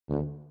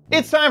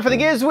It's time for the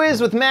Giz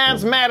Wiz with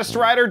Mad's maddest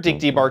writer, Dick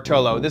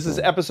Bartolo. This is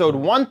episode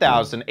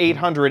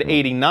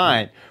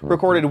 1889,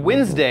 recorded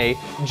Wednesday,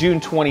 June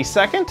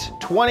 22nd,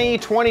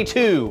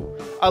 2022.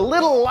 A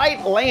Little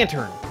Light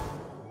Lantern.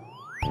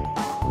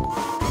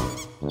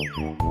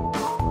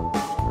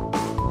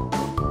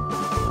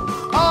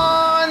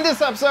 On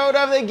this episode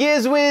of the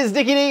Giz Wiz,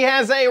 Dickie D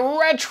has a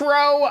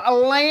retro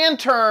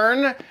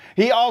lantern.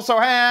 He also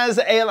has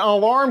an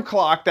alarm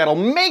clock that'll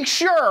make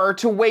sure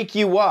to wake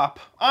you up.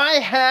 I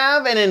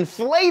have an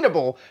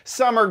inflatable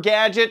summer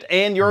gadget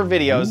and your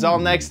videos. All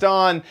next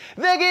on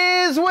the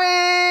Giz Wiz!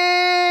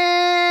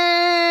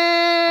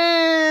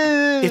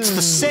 It's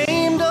the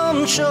same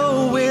dumb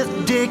show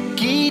with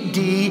Dickie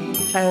D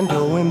and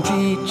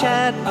OMG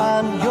chat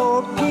on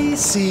your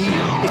PC.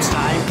 It's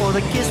time for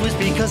the Giz Wiz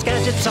because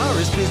gadgets are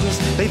his business.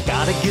 They've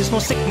got a gizmo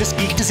sickness,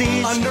 geek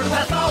disease, under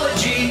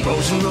pathology,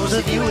 rows and rows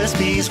of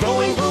USBs,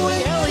 glowing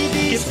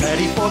LEDs. Get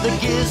ready for the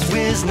Giz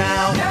Wiz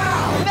now.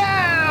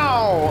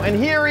 Now! And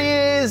here he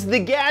is, the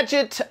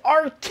gadget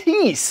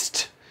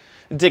artiste,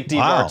 Dick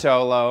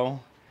Bartolo.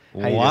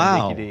 How you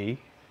doing, Dickie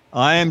D?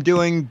 I am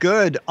doing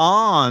good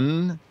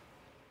on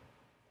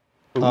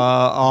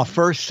our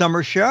first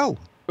summer show.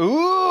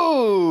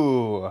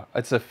 Ooh,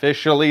 it's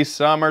officially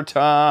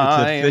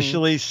summertime. It's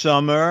officially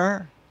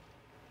summer.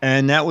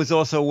 And that was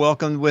also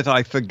welcomed with,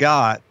 I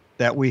forgot,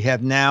 that we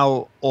have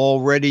now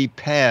already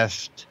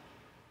passed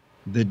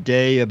the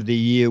day of the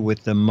year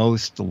with the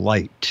most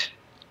light.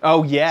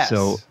 Oh, yes.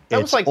 So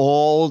it's like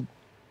all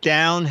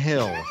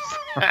downhill.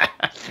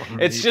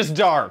 It's just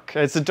dark.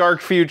 It's a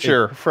dark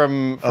future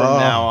from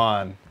now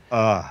on.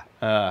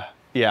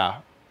 Yeah.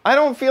 I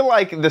don't feel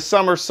like the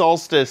summer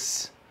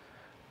solstice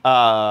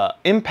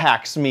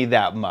impacts me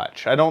that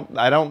much. I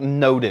don't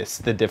notice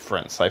the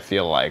difference, I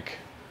feel like.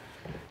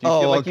 Do you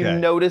feel like you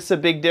notice a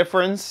big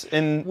difference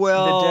in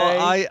the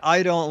day?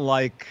 I don't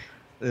like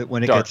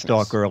when it gets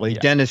dark early. Yeah.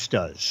 Dennis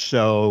does.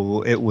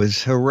 So it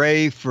was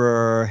hooray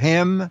for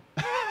him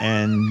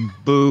and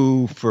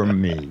boo for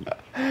me.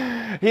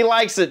 He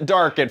likes it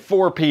dark at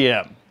 4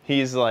 p.m.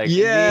 He's like,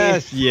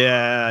 yes,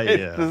 yeah.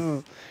 This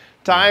is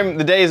time,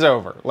 the day's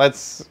over.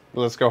 Let's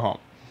go home.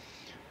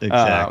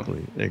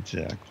 Exactly.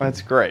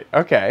 That's great.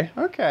 Okay.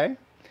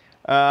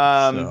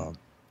 So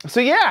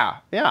yeah.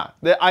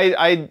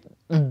 I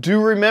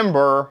do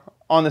remember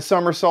on the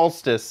summer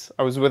solstice,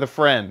 I was with a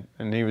friend,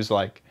 and he was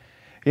like,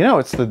 you know,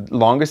 it's the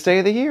longest day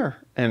of the year.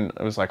 And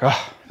I was like,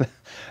 oh,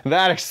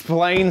 that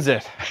explains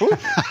it.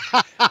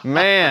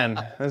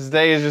 Man, this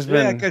day has just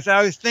been because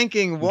I was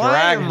thinking,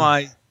 why am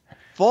I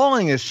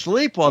falling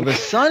asleep while the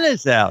sun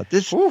is out?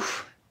 This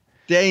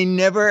day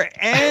never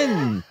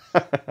ends.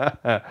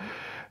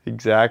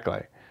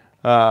 Exactly.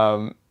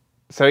 So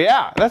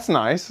yeah, that's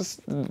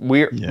nice.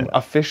 We're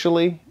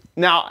officially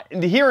now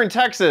here in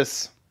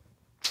Texas.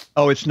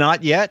 Oh, it's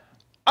not yet?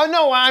 Oh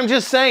no, I'm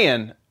just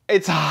saying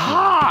it's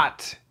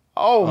hot.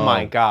 Oh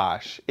my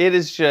gosh. It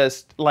is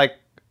just like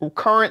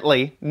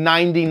currently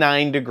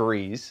 99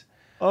 degrees.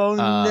 Oh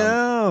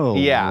no.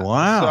 Yeah.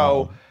 Wow.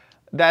 So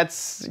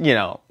that's,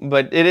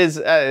 but it is,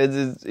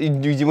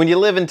 when you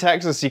live in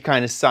Texas, you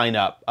kind of sign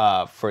up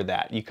for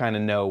that. You kind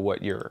of know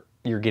what you're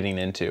getting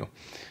into.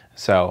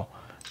 So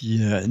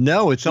yeah,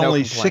 no, it's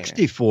only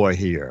 64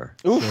 here.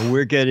 Oof. So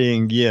we're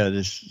getting,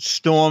 there's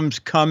storms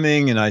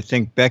coming, and I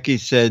think Becky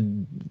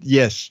said,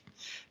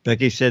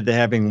 Becky said they're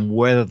having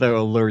weather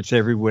alerts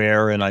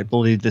everywhere, and I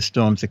believe the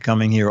storms are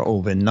coming here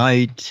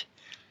overnight.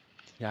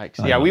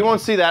 Yikes. Yeah, we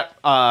won't see that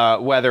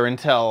weather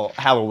until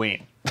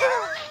Halloween.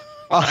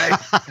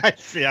 I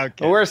see,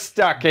 okay. We're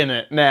stuck in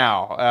it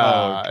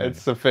now.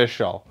 It's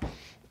official.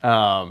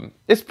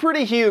 It's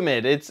pretty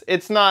humid.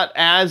 It's not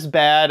as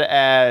bad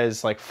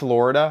as like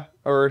Florida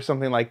or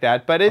something like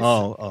that, but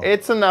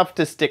it's enough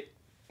to stick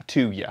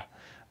to you.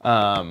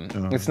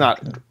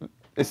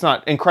 It's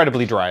not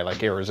incredibly dry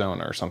like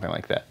Arizona or something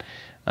like that.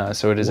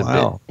 So it is a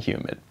bit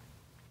humid.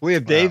 We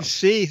have Dave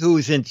C,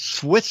 who's in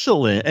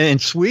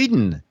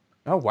Sweden.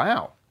 Oh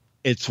wow.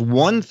 It's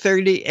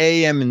 1:30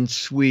 a.m. in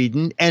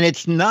Sweden, and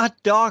it's not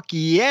dark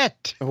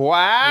yet.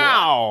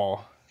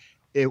 Wow.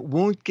 It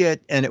won't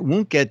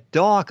get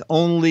dark,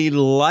 only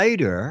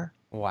lighter.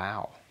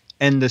 Wow.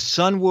 And the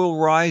sun will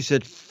rise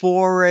at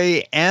 4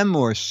 a.m.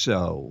 or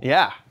so.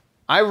 Yeah.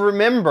 I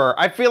remember,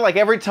 I feel like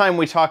every time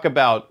we talk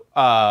about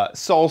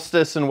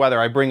solstice and weather,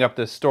 I bring up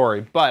this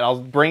story, but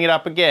I'll bring it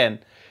up again.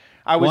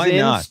 I was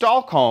in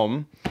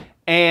Stockholm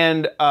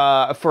and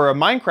for a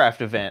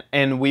Minecraft event,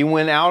 and we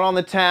went out on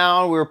the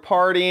town, we were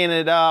partying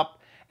it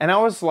up, and I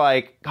was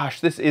like,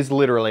 gosh, this is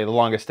literally the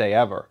longest day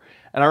ever.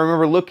 And I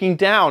remember looking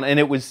down, and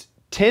it was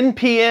 10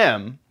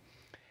 p.m.,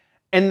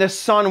 and the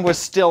sun was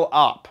still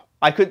up.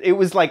 It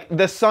was like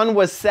the sun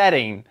was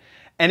setting,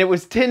 and it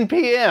was 10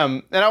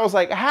 p.m., and I was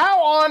like,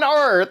 how on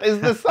earth is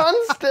the sun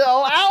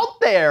still out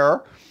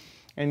there?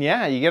 And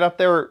yeah, you get up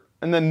there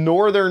in the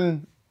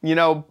northern,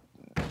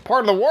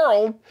 part of the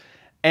world,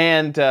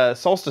 and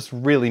solstice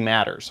really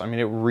matters. I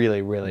mean, it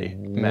really, really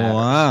matters.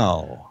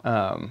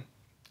 Wow.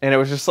 And it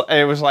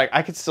was like,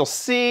 I could still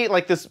see,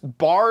 like, this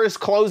bar is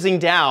closing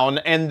down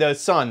and the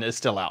sun is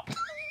still out.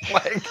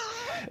 Like,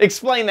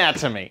 explain that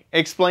to me.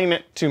 Explain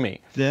it to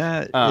me.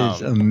 That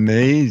is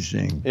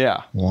amazing.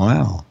 Yeah.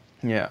 Wow.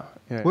 Yeah.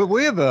 Yeah. Well,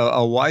 we have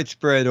a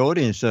widespread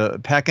audience.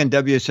 Pac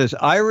NW says,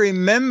 I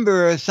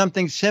remember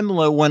something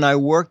similar when I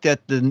worked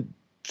at the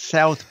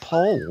South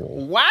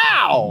Pole.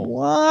 Wow.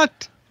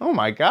 What? Oh,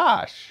 my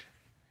gosh.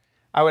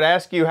 I would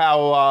ask you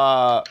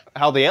how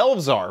the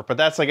elves are, but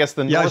that's, I guess,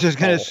 the North I was just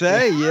going to Pole.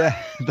 say,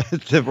 yeah,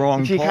 that's the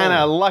wrong You pole. kind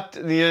of lucked.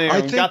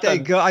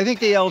 I think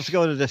the elves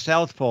go to the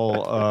South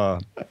Pole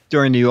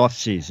during the off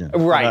season.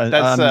 Right.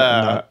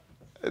 That's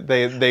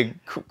they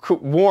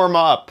warm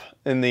up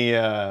in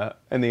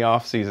the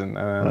off season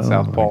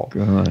South Pole.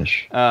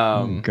 Gosh.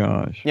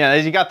 Gosh. Yeah,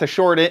 you got the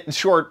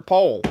short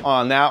pole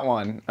on that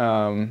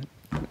one,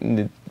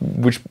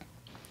 which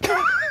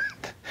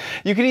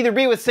you could either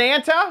be with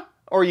Santa.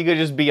 Or you could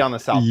just be on the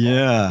South Pole.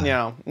 Yeah. You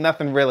know,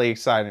 nothing really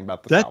exciting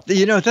about the South Pole.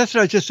 You know, that's what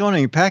I was just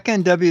wondering. Pac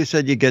NW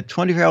said you get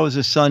 24 hours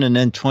of sun and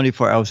then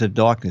 24 hours of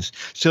darkness.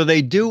 So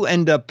they do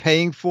end up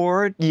paying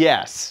for it?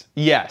 Yes.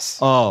 Yes.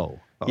 Oh.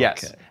 Okay.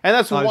 Yes. And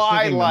that's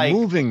why, like,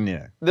 moving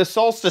there. The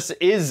solstice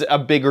is a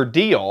bigger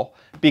deal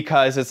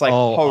because it's like,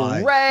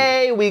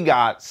 hooray, we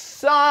got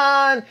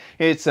sun.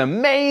 It's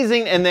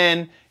amazing. And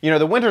then, you know,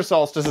 the winter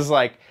solstice is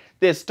like,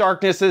 this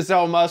darkness is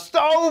almost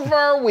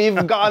over.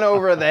 We've gone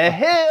over the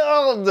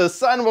hill. The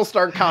sun will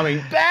start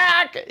coming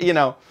back. You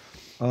know.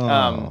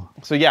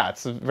 So yeah,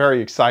 it's very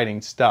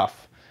exciting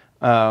stuff.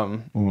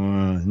 No,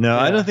 yeah.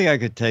 I don't think I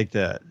could take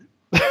that.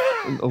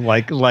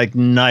 like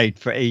night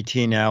for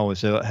 18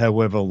 hours,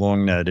 however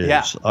long that is.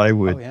 Yeah. I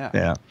would. Oh,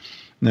 yeah.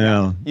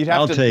 No. You'd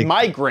have to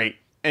migrate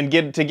and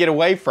get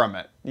away from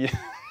it.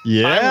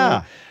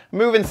 Yeah.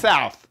 Moving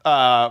south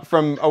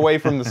away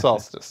from the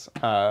solstice.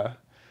 So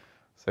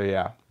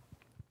yeah.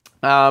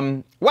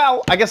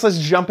 Well, I guess let's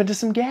jump into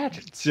some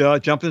gadgets.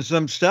 Jump into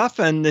some stuff,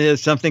 and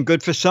there's something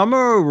good for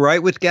summer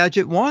right with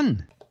Gadget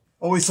 1.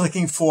 Always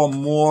looking for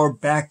more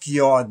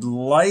backyard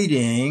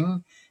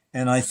lighting,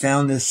 and I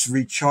found this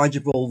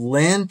rechargeable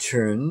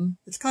lantern.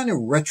 It's kind of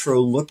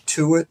retro look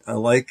to it. I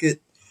like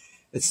it.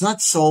 It's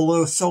not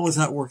solar. Solar's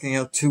not working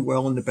out too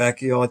well in the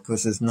backyard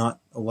because there's not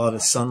a lot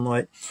of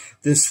sunlight.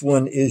 This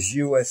one is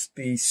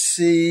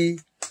USB-C.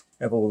 I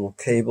have a little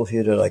cable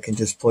here that I can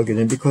just plug it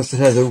in because it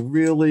has a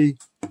really...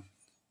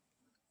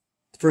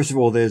 First of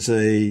all, there's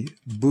a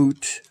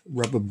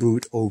rubber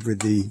boot over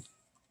the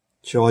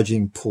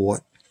charging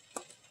port,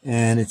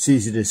 and it's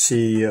easy to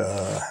see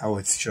how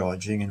it's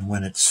charging and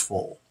when it's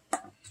full.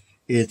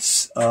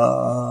 It's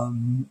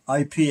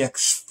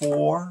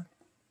IPX4,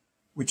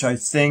 which I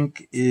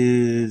think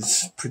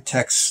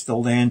protects the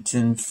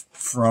lantern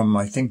from,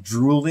 I think,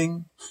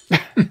 drooling.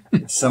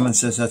 If someone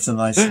says that's a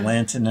nice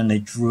lantern and they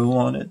drool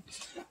on it.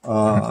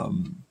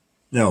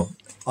 No.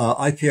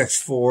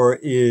 IPX4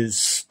 is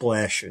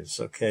splashes,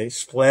 okay?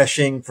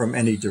 Splashing from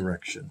any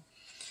direction.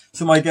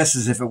 So my guess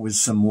is if it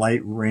was some light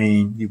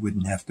rain, you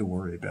wouldn't have to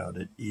worry about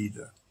it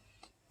either.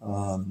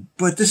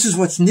 But this is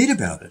what's neat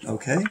about it,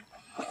 okay?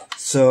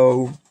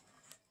 So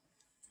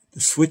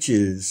the switch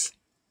is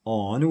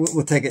on.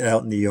 We'll take it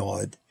out in the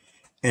yard.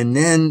 And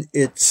then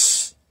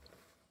it's...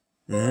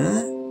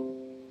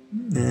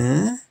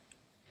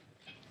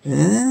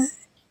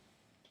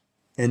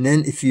 And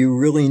then if you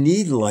really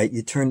need light,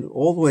 you turn it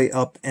all the way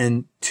up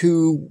and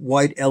 2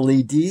 white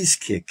LEDs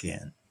kick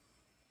in.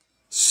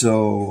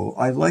 So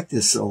I like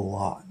this a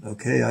lot,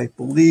 okay? I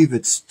believe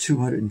it's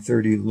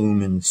 230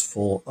 lumens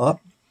full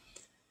up.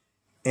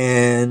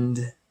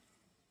 And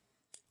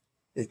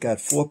it got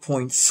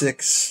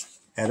 4.6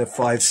 out of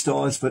 5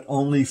 stars, but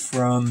only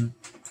from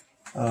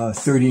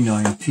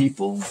 39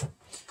 people.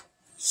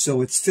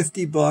 So it's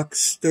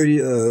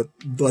 $50,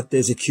 but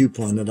there's a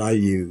coupon that I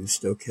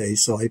used, okay?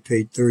 So I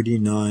paid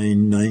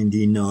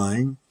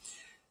 $39.99.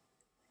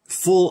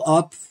 Full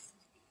up,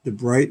 the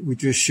bright, which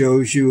just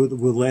shows you, it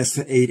will last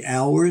for 8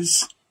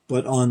 hours,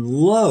 but on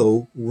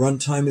low,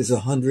 runtime is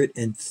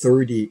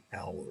 130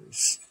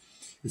 hours.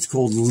 It's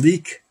called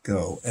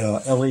LeakGo,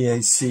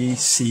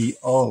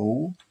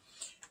 L-E-A-C-C-O,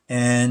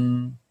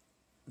 and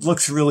it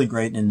looks really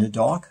great in the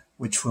dark,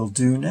 which we'll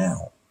do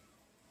now.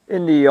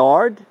 In the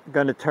yard, I'm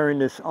going to turn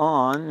this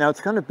on. Now,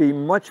 it's going to be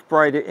much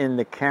brighter in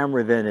the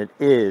camera than it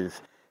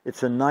is.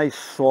 It's a nice,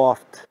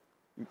 soft,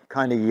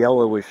 kind of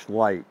yellowish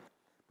light,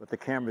 but the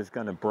camera is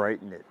going to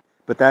brighten it.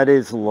 But that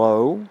is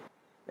low,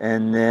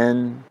 and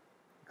then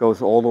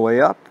goes all the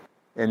way up,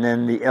 and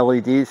then the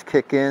LEDs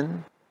kick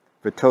in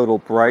for total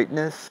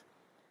brightness.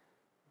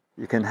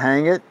 You can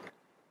hang it,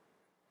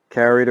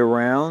 carry it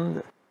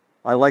around.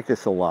 I like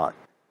this a lot,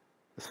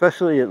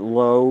 especially at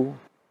low.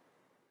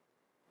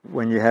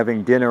 When you're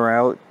having dinner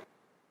out,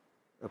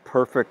 a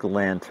perfect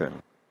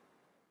lantern.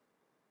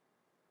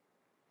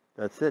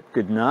 That's it.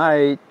 Good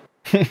night.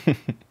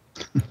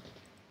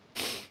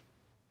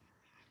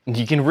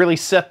 You can really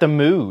set the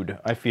mood,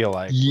 I feel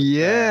like.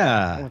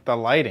 Yeah. With the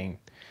lighting.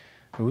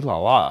 Ooh la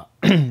la.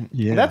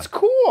 Yeah. That's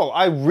cool.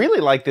 I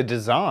really like the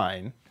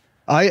design.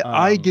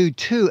 I do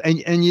too.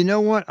 And you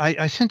know what?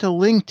 I sent a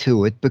link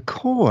to it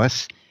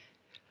because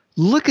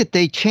look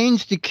they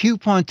changed the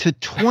coupon to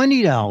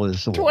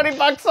 $20 off.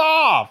 $20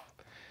 off.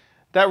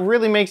 That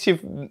really makes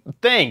you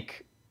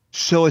think.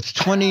 So it's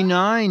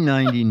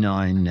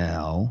 $29.99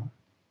 now.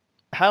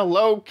 How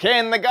low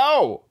can they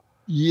go?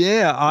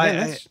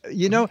 Yeah,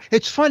 you know,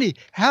 it's funny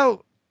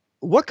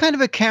what kind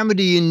of a camera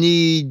do you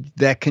need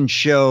that can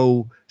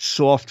show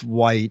soft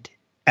white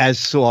as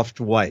soft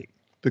white?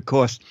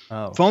 Because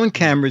phone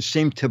cameras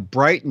seem to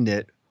brighten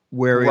it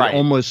where it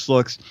almost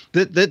looks,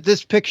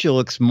 this picture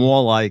looks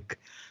more like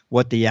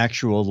what the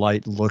actual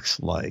light looks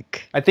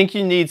like. I think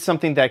you need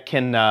something that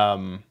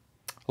can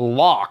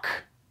lock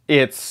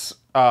its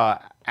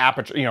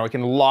aperture, you know, it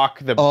can lock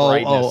the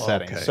brightness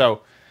setting. Okay.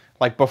 So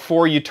like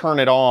before you turn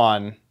it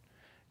on,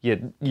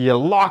 you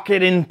lock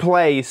it in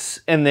place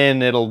and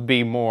then it'll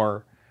be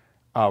more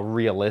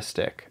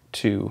realistic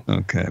to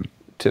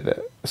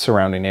the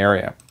surrounding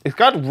area. It's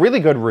got really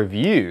good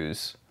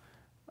reviews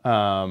too.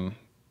 Oh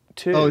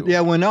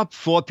yeah, went up.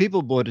 4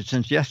 people bought it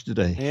since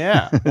yesterday.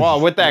 Yeah. Well,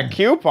 with that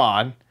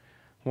coupon,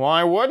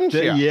 why wouldn't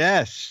you?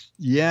 Yes.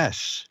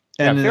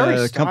 And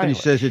the company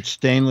says it's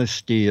stainless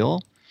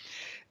steel.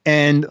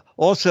 And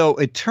also,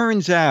 it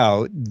turns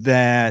out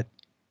that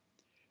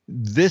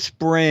this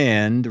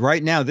brand,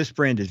 right now, this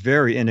brand is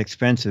very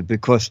inexpensive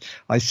because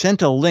I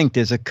sent a link.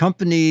 There's a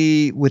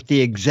company with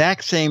the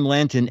exact same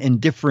lantern in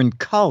different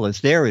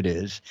colors. There it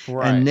is.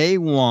 Right. And they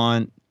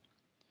want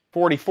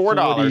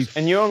 $44.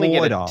 And you only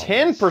get a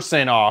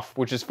 10% off,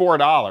 which is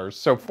 $4.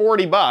 So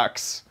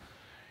 $40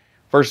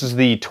 versus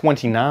the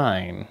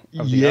 $29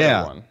 of the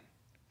other one.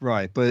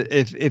 Right. But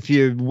if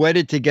you're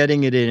wedded to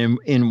getting it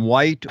in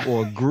white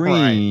or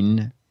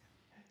green...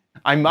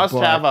 I must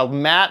have a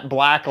matte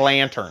black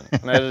lantern.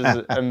 That is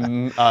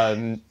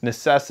a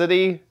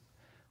necessity,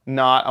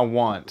 not a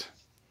want.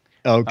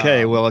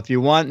 Okay, well, if you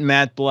want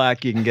matte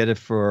black, you can get it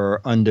for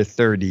under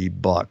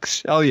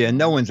 $30. Oh yeah,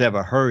 no one's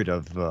ever heard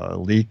of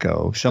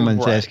Leica.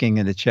 Someone's asking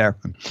in the chat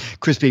room.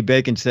 Crispy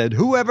Bacon said,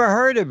 "Who ever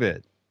heard of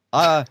it?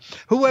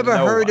 Whoever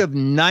heard of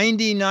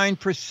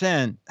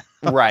 99%?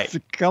 Right,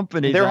 the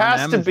company. There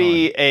has to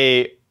be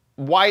a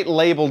white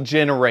label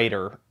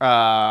generator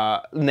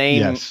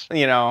name,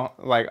 you know,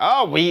 like,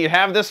 oh, we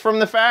have this from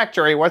the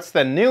factory. What's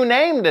the new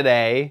name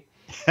today?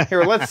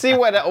 Here, let's see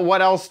what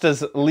else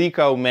does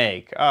Leica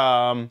make.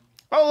 Oh,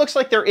 it looks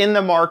like they're in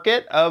the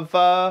market of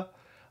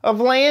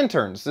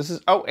lanterns. This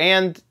is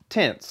and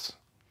tints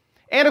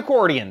and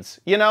accordions.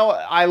 You know,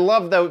 I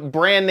love the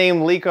brand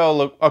name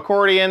Leica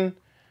accordion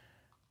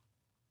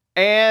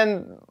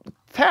and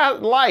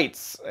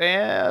lights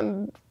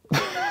and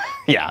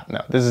yeah,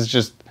 no, this is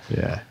just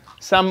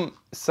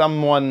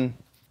someone's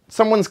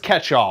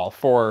catch-all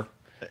for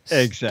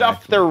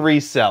stuff they're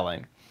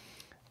reselling.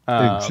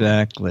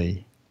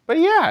 Exactly. But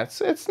yeah,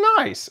 it's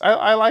nice.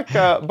 I like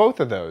both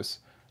of those.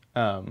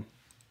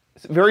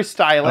 It's very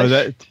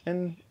stylish.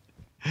 And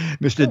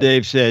Mr.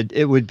 Dave said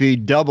it would be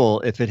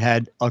double if it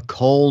had a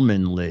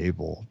Coleman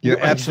label. You're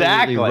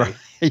absolutely right.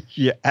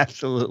 You're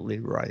absolutely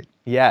right.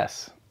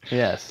 Yes.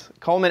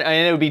 Coleman,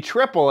 and it would be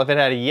triple if it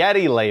had a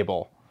Yeti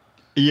label.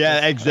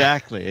 Yeah,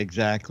 exactly.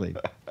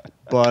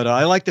 But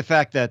I like the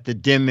fact that the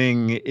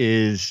dimming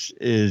is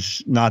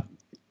not.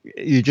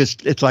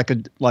 It's like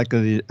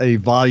a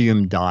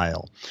volume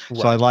dial.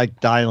 Right. So I like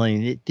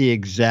dialing the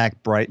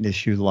exact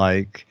brightness you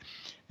like.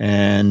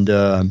 And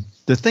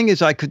the thing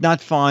is, I could not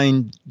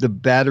find the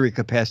battery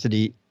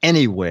capacity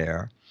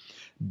anywhere,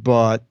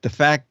 but the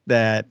fact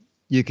that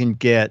you can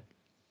get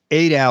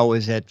 8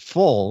 hours at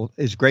full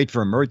is great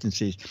for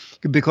emergencies,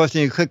 because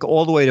when you click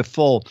all the way to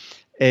full,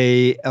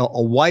 a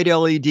white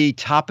LED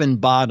top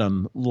and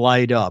bottom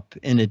light up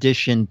in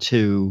addition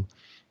to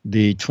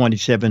the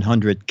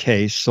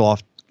 2700K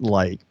soft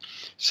light.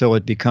 So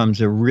it becomes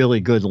a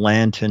really good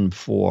lantern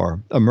for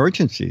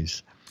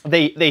emergencies.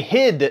 They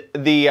hid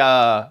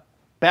the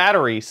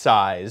battery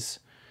size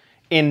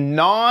in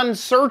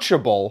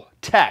non-searchable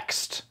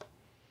text.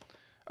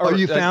 Or,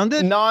 you found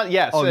it?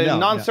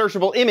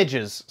 Non-searchable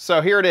images.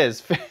 So here it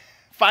is.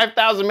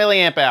 5,000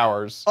 milliamp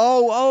hours.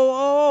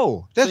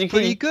 Oh. That's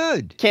pretty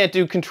good. Can't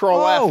do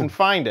Control F and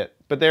find it,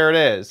 but there it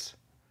is.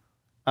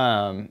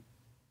 Now,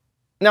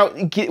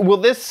 will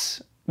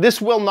this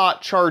will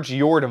not charge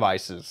your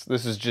devices?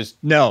 This is just...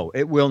 No,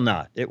 it will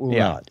not. It will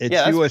not. It's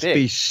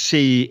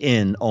USB-C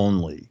in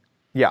only.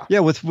 Yeah. Yeah,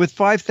 with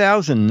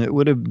 5,000, it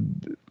would have...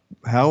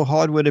 How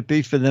hard would it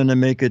be for them to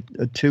make it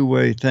a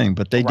two-way thing?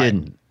 But they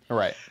didn't.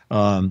 Right.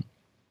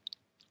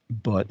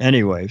 But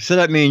anyway, so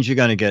that means you're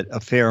going to get a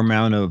fair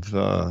amount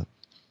of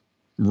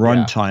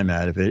run time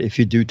out of it if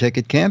you do take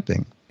it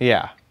camping.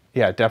 Yeah,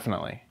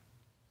 definitely.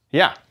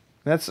 Yeah,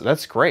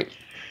 that's great.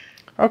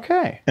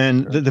 Okay.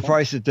 And the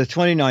price, the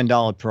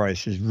 $29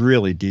 price is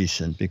really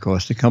decent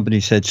because the company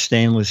said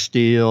stainless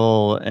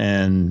steel,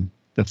 and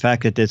the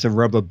fact that there's a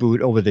rubber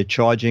boot over the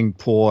charging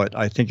port,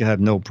 I think you have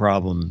no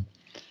problem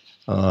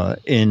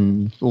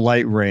in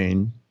light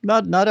rain.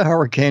 Not a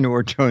hurricane or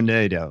a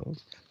tornado,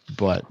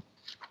 but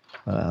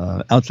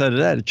outside of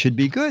that, it should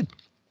be good.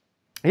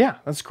 Yeah,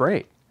 that's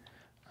great.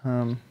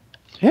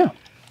 Yeah,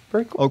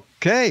 very cool.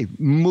 Okay,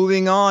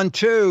 moving on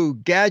to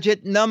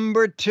gadget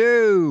number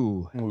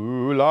 2.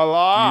 Ooh la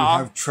la. Do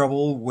you have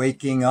trouble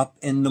waking up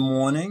in the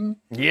morning?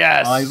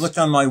 Yes. I looked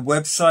on my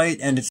website,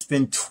 and it's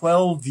been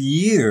 12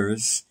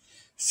 years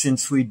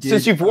since we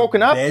did you've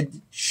woken up? bed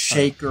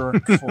shaker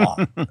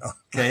clock,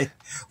 okay,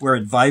 where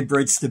it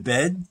vibrates the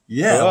bed.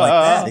 Yeah, like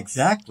that.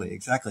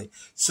 Exactly.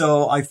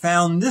 So I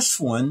found this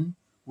one,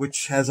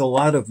 which has a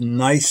lot of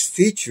nice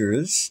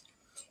features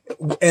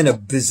and a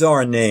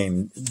bizarre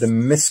name. The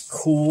Miss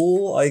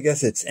Cool, I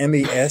guess it's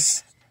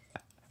MESQOO.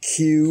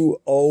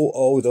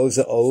 Those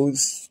are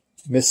O's.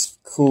 Miss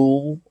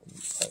Cool.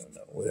 I don't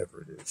know,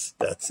 whatever it is.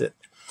 That's it.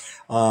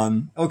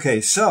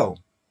 Okay, so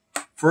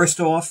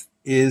first off,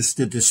 is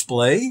the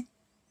display.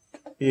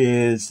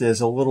 There's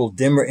a little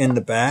dimmer in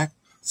the back,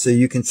 so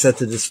you can set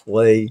the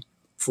display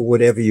for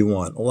whatever you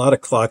want. A lot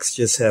of clocks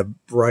just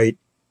have bright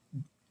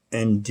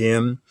and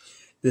dim.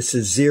 This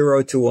is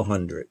 0 to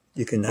 100.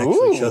 You can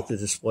actually shut the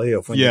display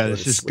off when you go to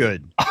sleep. This is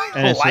good.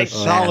 And it's like a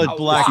solid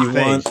black if you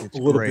face. want a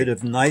little bit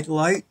of night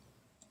light,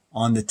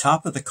 on the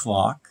top of the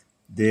clock,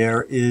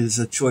 there is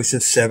a choice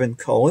of 7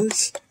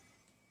 colors.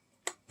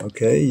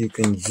 Okay, you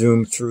can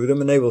zoom through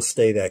them, and they will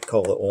stay that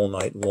color all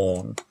night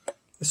long.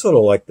 It's sort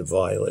of like the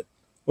violet,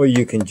 or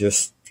you can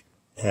just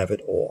have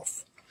it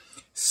off.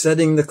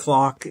 Setting the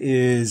clock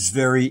is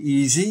very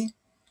easy.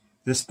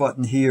 This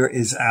button here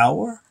is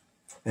hour,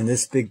 and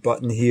this big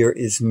button here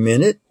is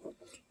minute.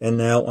 And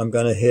now I'm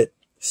going to hit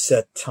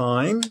set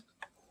time.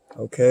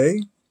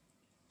 Okay,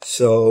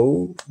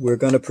 so we're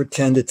going to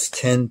pretend it's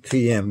 10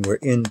 p.m. We're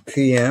in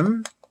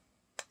p.m.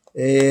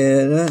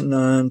 and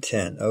 9,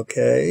 10.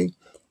 Okay,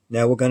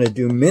 now we're going to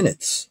do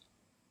minutes,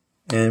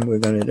 and we're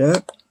going to do.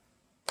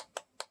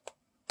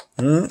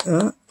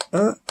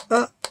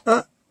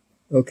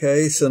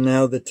 Okay, so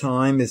now the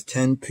time is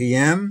 10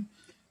 p.m.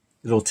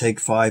 It'll take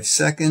 5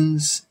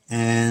 seconds,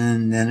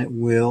 and then it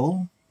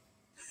will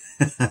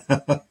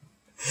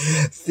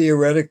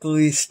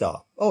theoretically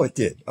stop. Oh, it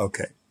did.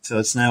 Okay, so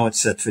it's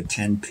set for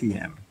 10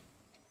 p.m.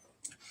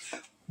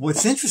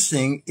 What's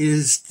interesting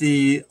is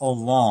the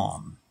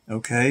alarm.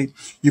 Okay,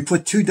 you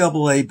put 2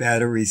 AA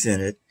batteries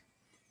in it,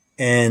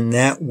 and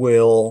that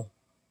will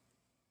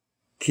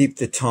keep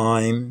the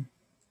time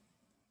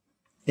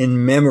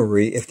in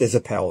memory if there's a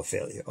power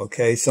failure.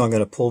 Okay, so I'm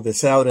going to pull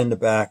this out in the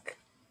back.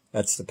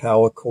 That's the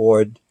power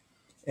cord.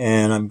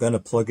 And I'm going to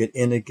plug it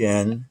in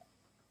again.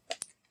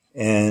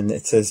 And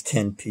it says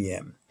 10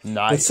 p.m.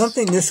 Nice. But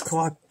something this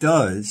clock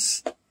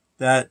does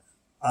that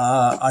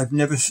I've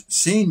never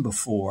seen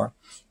before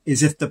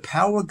is if the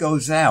power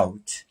goes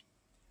out,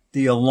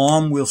 the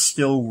alarm will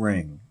still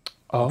ring.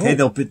 Oh. Okay,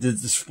 the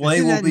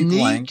display will be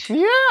blank.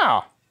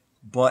 Yeah.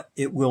 But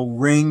it will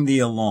ring the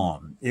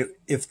alarm.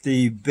 If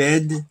the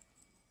bed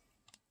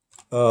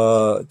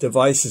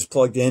device is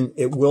plugged in,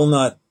 it will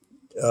not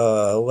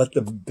let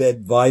the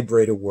bed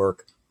vibrator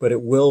work, but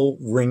it will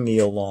ring the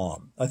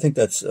alarm. I think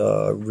that's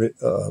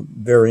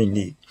very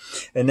neat.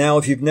 And now,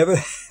 if you've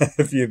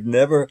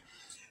never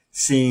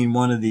seen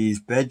one of these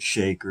bed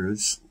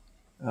shakers,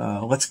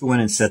 let's go in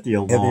and set the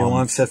alarm. Have the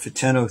alarm set for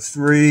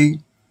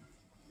 10:03,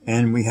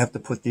 and we have to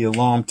put the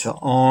alarm to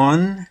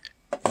on,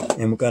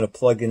 and we're going to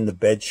plug in the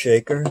bed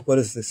shaker. What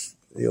is this?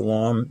 The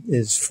alarm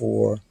is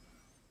for.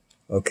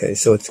 Okay,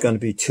 so it's going to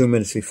be 2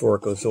 minutes before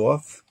it goes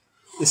off.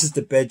 This is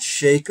the bed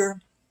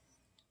shaker.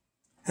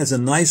 Has a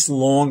nice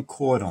long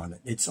cord on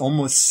it. It's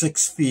almost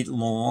 6 feet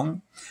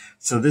long.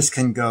 So this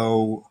can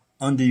go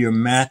under your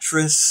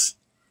mattress.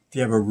 If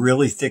you have a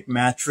really thick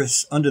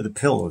mattress, under the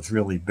pillow is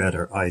really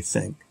better, I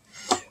think.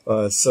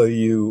 So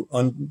you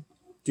undo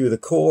the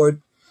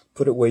cord,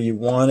 put it where you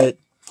want it,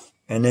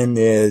 and then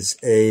there's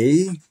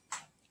a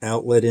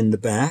outlet in the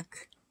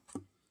back.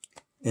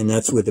 And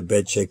that's where the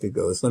bed shaker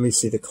goes. Let me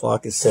see. The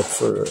clock is set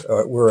for,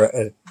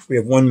 we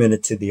have 1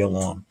 minute to the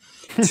alarm.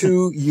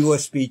 2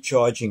 USB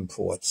charging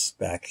ports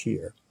back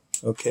here.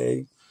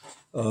 Okay.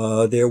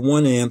 They're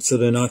 1 amp, so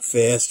they're not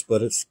fast,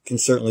 but it can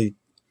certainly,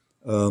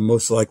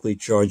 most likely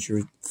charge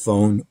your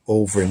phone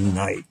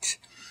overnight.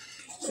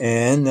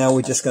 And now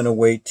we're just going to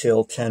wait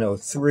till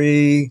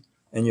 10:03,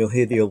 and you'll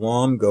hear the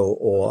alarm go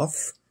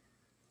off.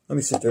 Let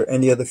me see if there are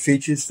any other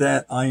features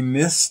that I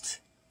missed.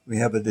 We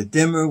have the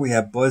dimmer, we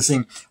have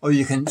buzzing. Oh,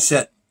 you can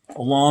set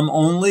alarm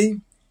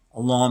only,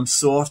 alarm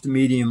soft,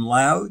 medium,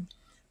 loud,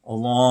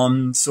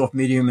 alarm soft,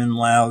 medium, and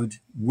loud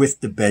with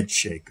the bed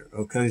shaker.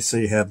 Okay, so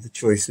you have the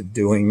choice of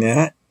doing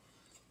that.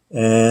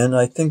 And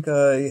I think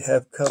I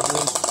have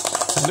covered.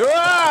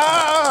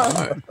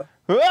 Ah!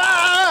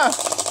 Ah!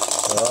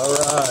 All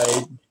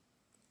right.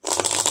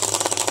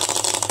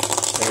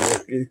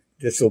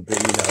 This will be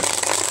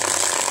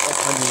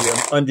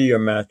under your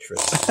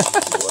mattress.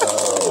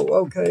 Whoa.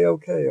 Okay.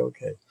 Okay.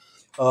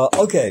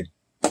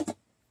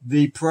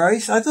 The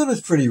price, I thought it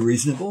was pretty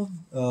reasonable.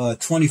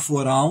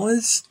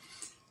 $24.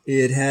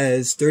 It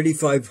has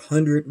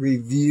 3,500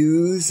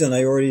 reviews, and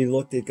I already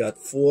looked. It got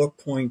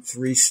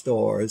 4.3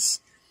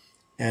 stars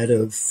out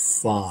of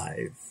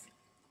 5.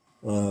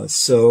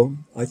 So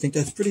I think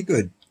that's pretty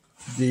good.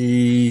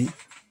 The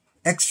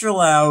extra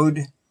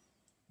loud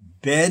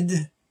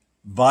bed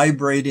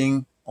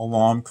vibrating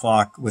alarm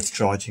clock with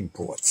charging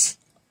ports.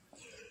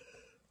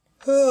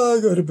 Oh,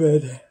 I go to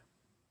bed.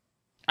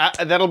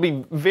 That'll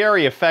be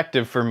very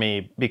effective for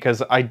me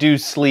because I do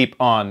sleep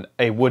on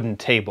a wooden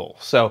table.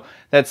 So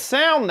that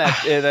sound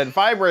that that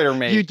vibrator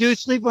makes. You do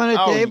sleep on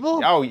a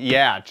table? Oh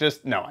yeah,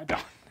 no, I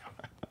don't.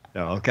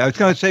 No, okay. I was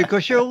going to say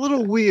because you're a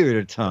little weird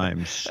at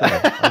times. So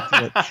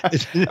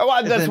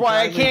well, that's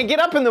why I can't get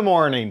up in the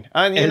morning.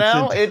 You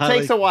know, it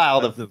takes a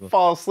while to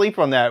fall asleep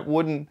on that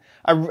wooden.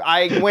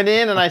 I went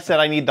in and I said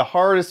I need the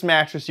hardest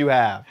mattress you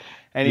have,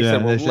 and he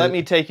said, "Well, let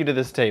me take you to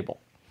this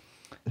table."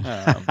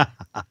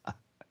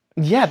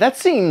 Yeah, that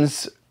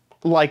seems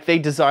like they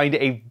designed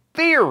a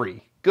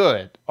very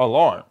good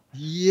alarm.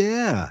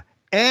 Yeah.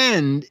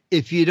 And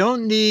if you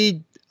don't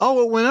need...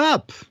 Oh, it went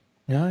up.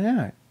 Oh,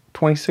 yeah.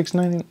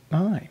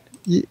 $26.99.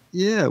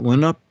 Yeah, it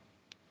went up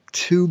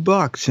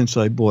 $2 since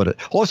I bought it.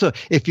 Also,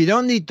 if you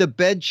don't need the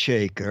bed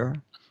shaker,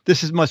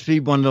 must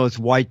be one of those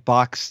white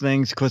box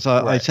things because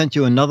I sent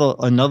you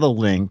another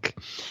link,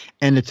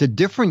 and it's a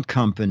different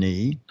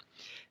company,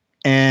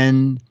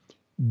 and...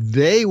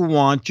 They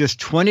want just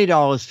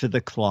 $20 for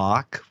the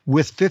clock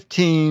with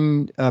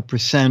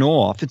 15%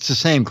 off. It's the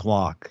same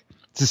clock.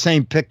 It's the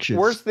same pictures.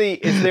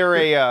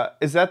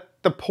 Is that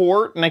the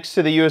port next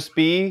to the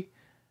USB?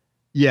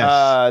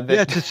 Yes.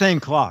 Yeah, it's the same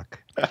clock.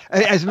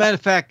 As a matter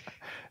of fact.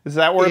 Is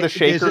that where the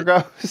shaker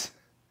goes?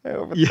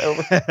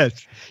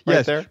 Yes.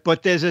 Yes. There?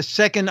 But there's a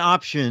second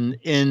option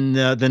in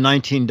the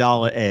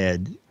 $19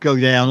 ad. Go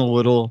down a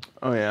little.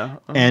 Oh, yeah.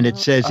 And it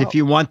says if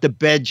you want the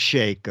bed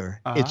shaker,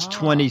 it's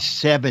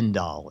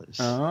 $27.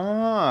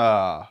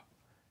 Ah.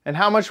 And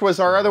how much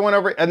was our other one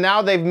over? And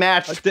now they've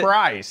matched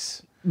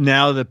price.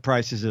 Now the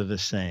prices are the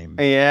same.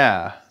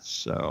 Yeah.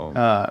 So.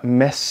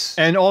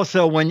 And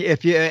also,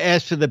 if you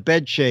ask for the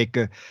bed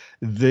shaker,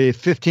 the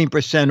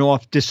 15%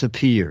 off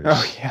disappears.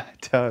 Oh, yeah,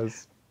 it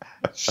does.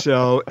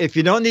 So if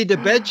you don't need the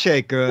bed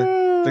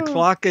shaker, the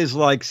clock is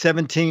like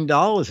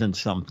 $17 and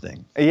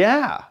something.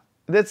 Yeah,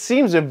 that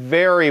seems a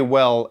very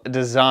well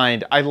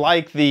designed. I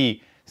like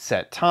the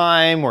set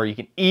time where you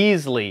can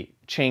easily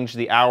change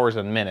the hours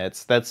and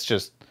minutes. That's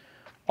just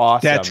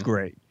awesome. That's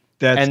great.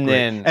 And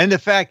the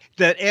fact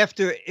that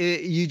after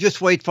you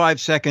just wait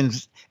 5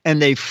 seconds and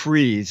they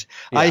freeze.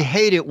 Yeah. I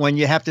hate it when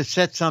you have to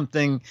set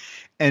something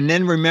and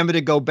then remember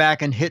to go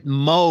back and hit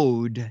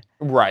mode.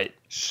 Right.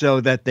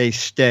 So that they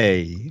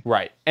stay.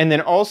 Right. And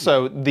then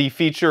also the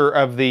feature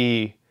of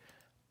the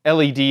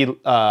LED,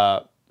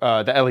 the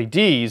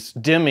LEDs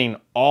dimming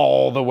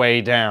all the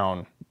way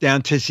down.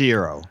 Down to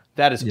 0.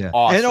 That is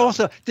awesome. And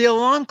also the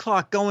alarm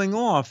clock going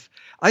off.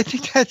 I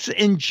think that's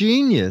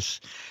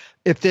ingenious.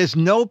 If there's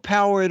no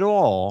power at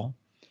all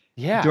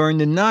during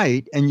the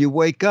night and you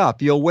wake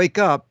up, you'll wake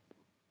up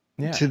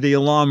to the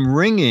alarm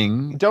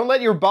ringing. Don't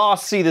let your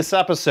boss see this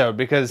episode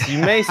because you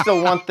may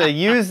still want to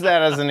use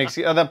that as an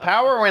excuse. The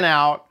power went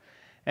out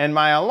and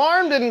my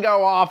alarm didn't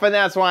go off and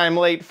that's why I'm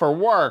late for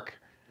work.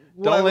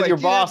 Don't let your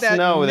boss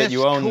know that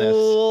you own this.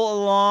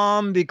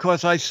 Alarm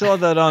because I saw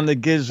that on the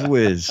Giz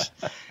Wiz.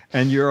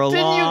 And your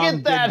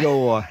alarm did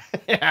go off.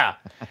 Yeah.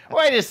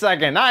 Wait a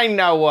second. I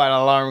know what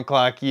alarm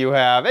clock you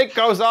have. It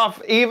goes off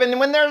even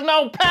when there's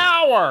no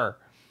power.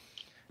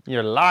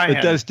 You're lying.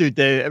 It does do.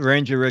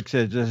 Ranger Rick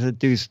says, does it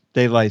do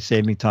daylight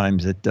saving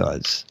times? It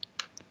does.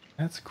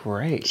 That's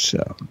great.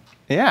 So.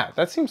 Yeah,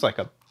 that seems like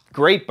a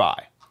great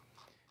buy.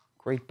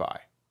 Great buy.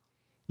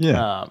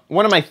 Yeah.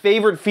 One of my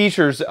favorite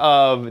features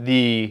of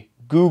the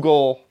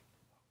Google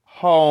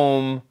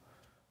Home,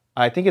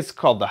 I think it's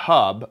called the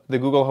Hub, the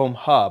Google Home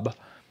Hub,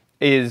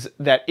 is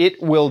that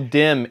it will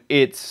dim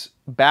its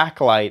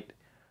backlight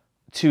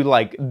to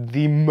like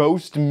the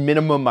most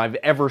minimum I've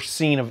ever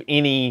seen of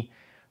any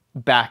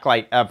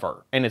backlight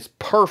ever. And it's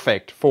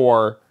perfect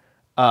for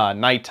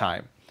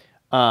nighttime.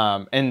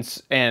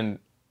 And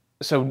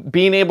so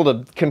being able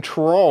to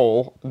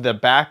control the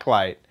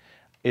backlight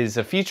is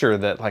a feature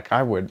that like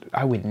I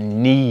would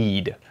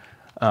need.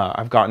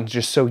 I've gotten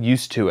just so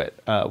used to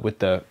it with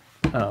the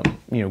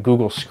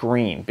Google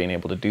screen being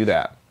able to do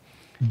that.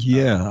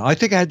 Yeah, I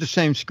think I had the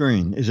same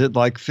screen. Is it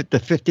like the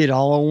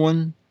 $50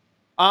 one?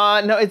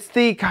 No, it's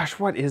the, gosh,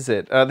 what is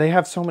it? They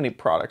have so many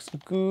products.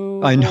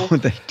 Google, I know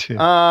they do.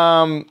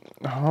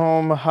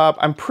 Home Hub.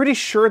 I'm pretty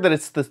sure that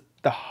it's the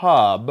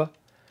Hub,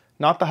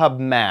 not the Hub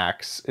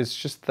Max. It's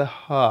just the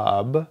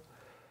Hub.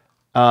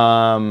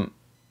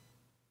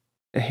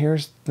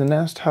 Here's the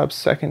Nest Hub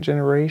 2nd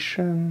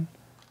generation.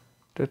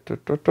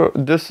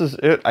 This is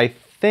it, I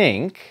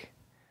think.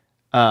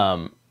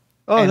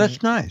 Oh,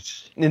 that's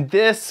nice. And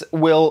this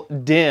will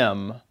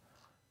dim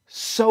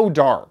so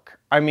dark.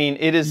 I mean,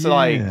 it is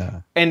like,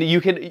 and you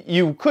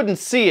couldn't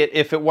see it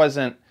if it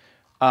wasn't,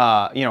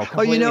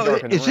 completely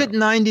dark in the is it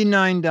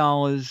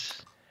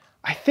 $99?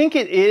 I think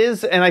it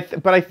is,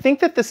 but I think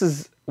that this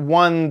is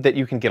one that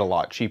you can get a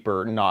lot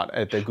cheaper, not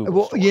at the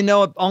Google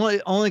store.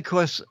 Only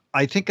because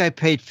I think I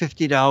paid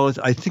 $50.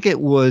 I think it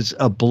was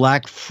a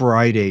Black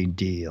Friday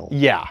deal.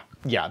 Yeah,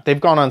 they've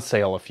gone on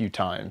sale a few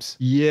times.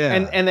 Yeah,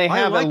 and they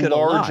have a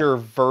larger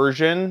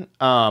version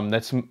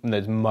that's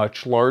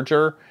much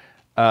larger.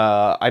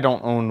 I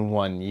don't own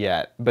one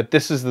yet, but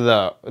this is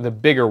the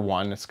bigger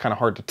one. It's kind of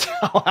hard to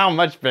tell how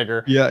much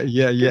bigger.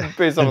 Yeah.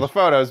 Based on the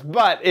photos,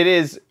 but it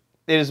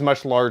is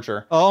much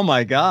larger. Oh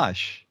my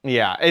gosh.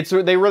 Yeah,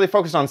 they really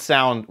focused on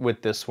sound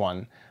with this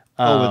one.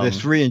 With a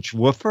 3-inch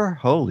woofer?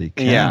 Holy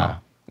cow.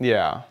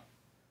 Yeah.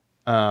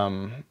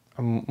 I'm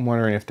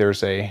wondering if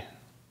there's a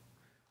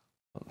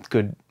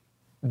good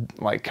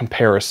like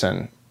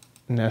comparison.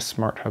 Nest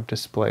Smart Hub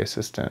Display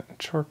Assistant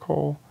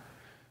charcoal.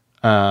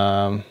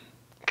 Doesn't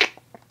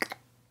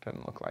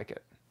look like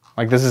it.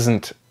 Like this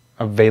isn't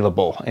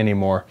available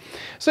anymore.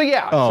 So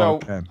yeah.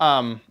 Okay.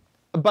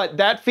 But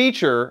that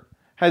feature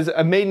has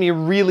made me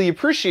really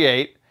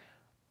appreciate.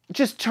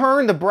 Just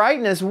turn the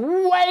brightness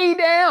way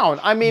down.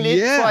 I mean,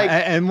 it's like...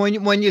 And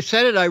when you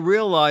said it, I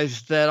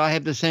realized that I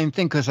have the same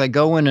thing because I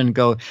go in and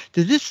go,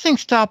 did this thing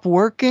stop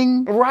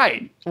working?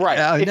 Right.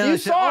 If you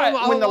saw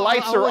it when the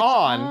lights are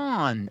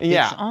on.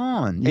 Yeah. It's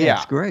on. Yeah,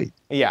 it's great.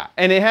 Yeah,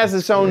 and it has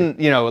its own,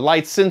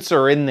 light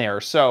sensor in there.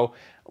 So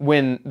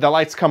when the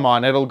lights come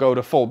on, it'll go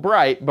to full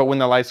bright. But when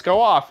the lights go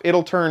off,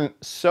 it'll turn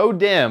so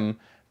dim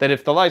that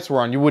if the lights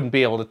were on, you wouldn't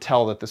be able to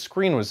tell that the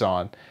screen was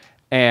on.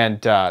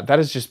 And that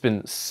has just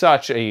been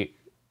such a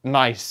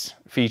nice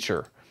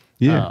feature.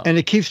 Yeah, and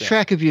it keeps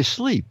track of your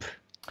sleep.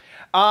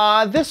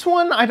 This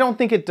one, I don't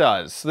think it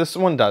does. This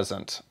one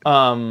doesn't.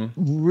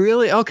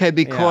 Really? Okay,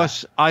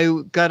 because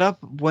I got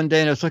up one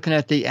day and I was looking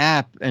at the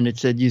app and it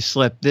said you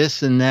slept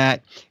this and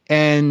that.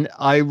 And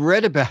I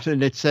read about it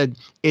and it said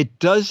it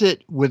does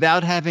it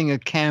without having a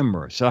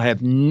camera. So I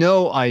have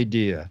no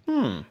idea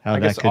how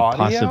that could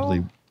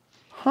possibly...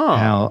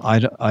 How, I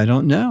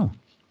don't know.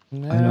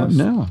 No, I don't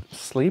know.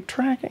 Sleep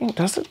tracking?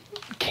 Does it?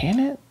 Can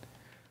it?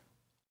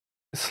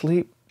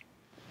 Sleep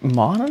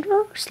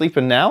monitor? Sleep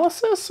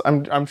analysis?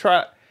 I'm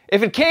trying.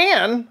 If it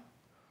can, I'm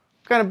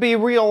gonna be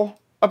real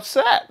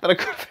upset that I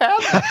could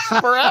have had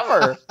this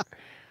forever.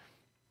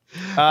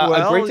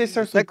 A great day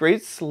starts with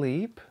great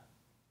sleep.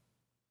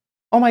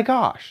 Oh my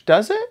gosh,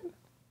 does it?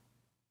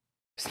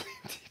 Sleep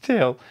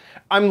detail.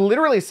 I'm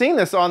literally seeing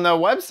this on the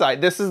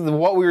website. This is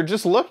what we were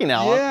just looking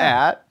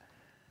at.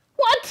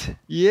 What?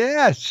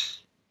 Yes.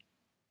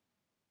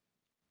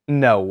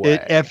 No way.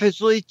 It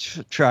effortlessly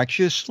tracks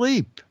your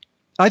sleep.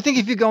 I think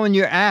if you go in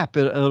your app,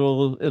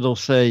 it'll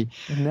say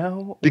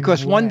no.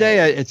 Because one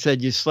day it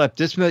said you slept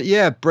this much.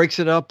 Yeah, it breaks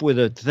it up with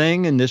a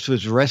thing, and this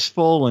was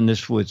restful, and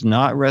this was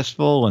not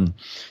restful, and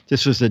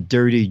this was a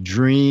dirty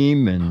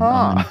dream, and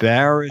I'm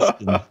embarrassed.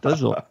 And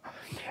does all.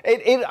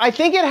 I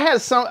think it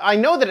has some. I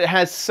know that it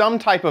has some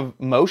type of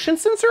motion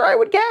sensor. I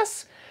would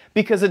guess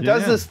because it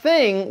does this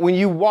thing when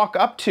you walk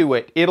up to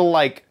it, it'll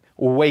like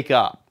wake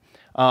up.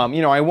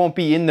 I won't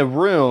be in the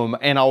room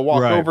and I'll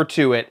walk over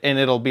to it and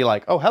it'll be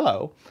like, oh,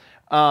 hello.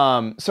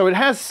 So it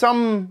has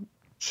some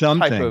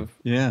type of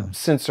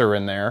sensor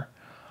in there.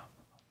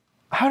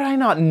 How did I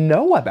not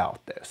know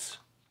about this?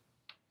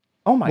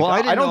 Oh my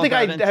God. I don't think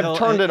I have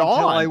turned it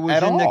on. I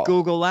was in the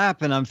Google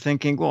app and I'm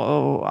thinking,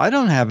 well, I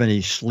don't have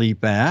any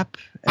sleep app.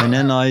 And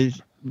then I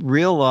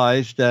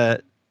realized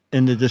that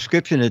in the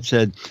description it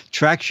said,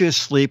 tracks your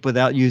sleep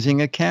without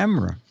using a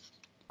camera.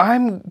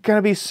 I'm going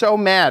to be so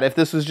mad if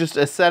this was just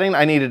a setting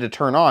I needed to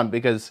turn on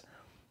because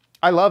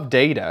I love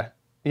data.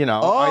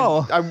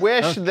 I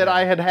wish that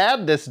I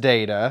had this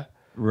data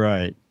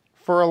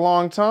for a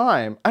long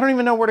time. I don't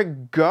even know where to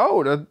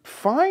go to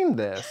find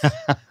this.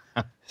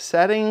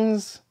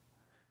 Settings.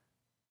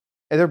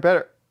 They're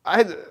better.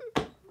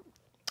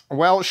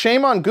 Well,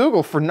 shame on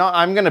Google for not.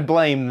 I'm going to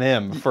blame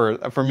them for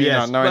me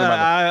not knowing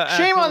about it.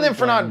 Shame on them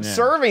for not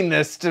serving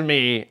this to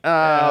me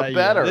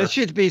better. There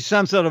should be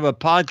some sort of a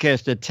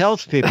podcast that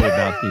tells people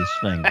about these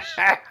things.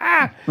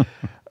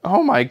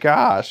 Oh my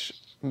gosh.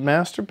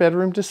 Master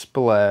bedroom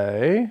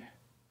display.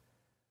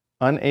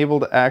 Unable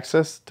to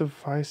access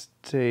device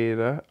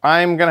data.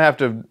 I'm going to have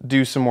to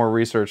do some more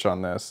research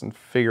on this and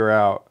figure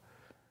out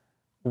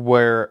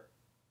where...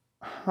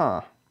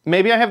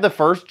 Maybe I have the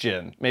first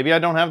gen. Maybe I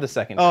don't have the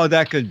second gen. Oh,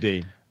 that could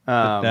be.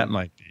 That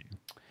might be.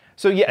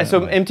 So yeah,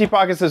 so Empty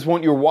Pocket says,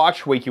 won't your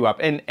watch wake you up?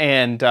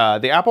 And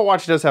the Apple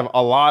Watch does have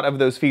a lot of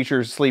those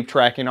features, sleep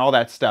tracking, all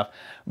that stuff.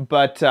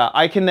 But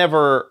I can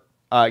never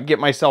get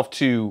myself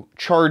to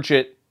charge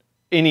it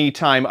any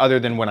time other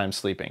than when I'm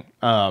sleeping.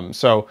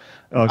 So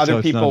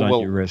other people will...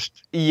 on your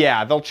wrist.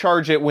 Yeah, they'll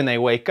charge it when they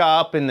wake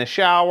up in the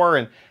shower,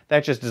 and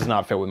that just does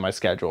not fit with my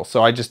schedule.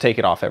 So I just take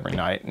it off every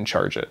night and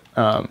charge it.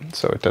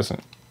 So it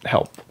doesn't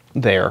help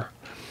there.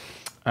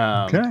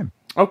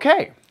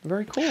 Okay.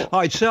 Very cool.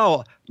 All right.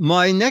 So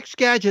my next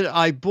gadget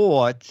I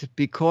bought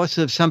because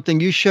of something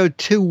you showed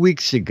 2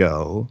 weeks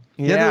ago.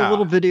 You had a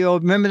little video.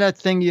 Remember that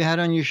thing you had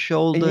on your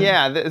shoulder?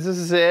 Yeah. This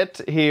is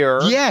it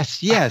here.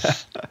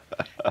 Yes.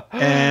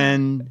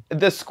 And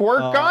the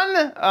squirt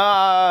gun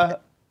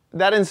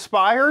that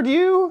inspired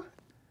you?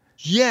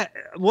 Yeah.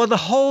 Well, the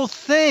whole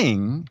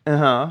thing.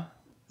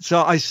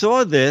 So I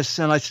saw this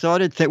and I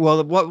started thinking,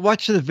 well,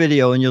 watch the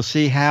video and you'll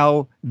see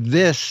how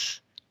this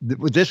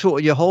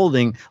what you're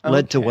holding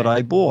led to what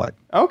I bought.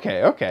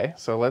 Okay.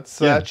 So let's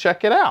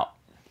check it out.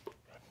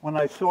 when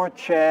I saw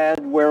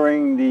Chad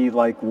wearing the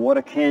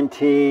water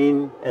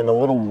canteen and the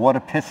little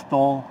water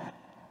pistol,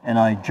 and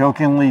I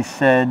jokingly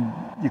said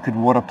you could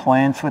water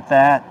plants with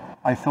that,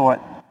 I thought,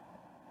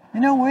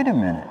 wait a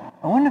minute.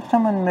 I wonder if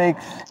someone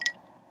makes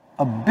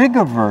a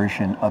bigger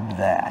version of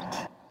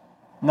that.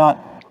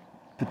 Not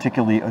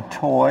particularly a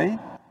toy.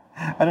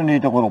 I don't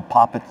need the little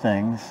poppet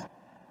things.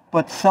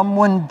 But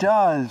someone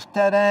does.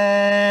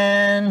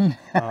 Ta-da!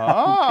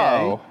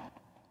 Oh. Okay.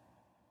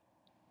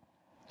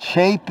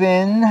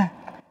 Chapin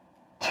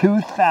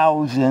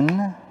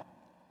 2000.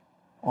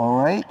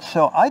 All right.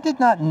 So I did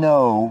not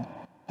know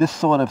this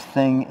sort of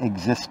thing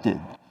existed.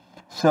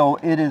 So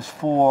it is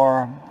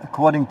for,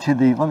 according to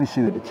the, let me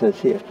see what it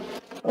says here.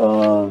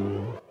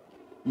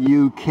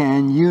 You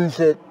can use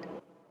it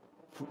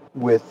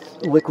with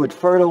liquid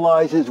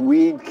fertilizers,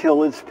 weed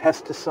killers,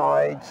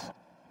 pesticides.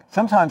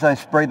 Sometimes I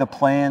spray the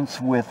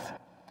plants with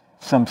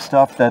some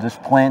stuff that is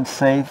plant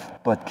safe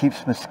but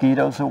keeps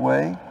mosquitoes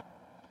away.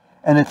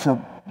 And it's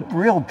a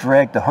real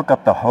drag to hook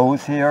up the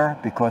hose here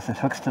because it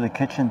hooks to the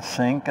kitchen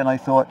sink. And I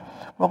thought,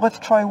 well, let's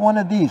try one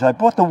of these. I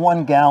bought the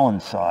 1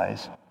 gallon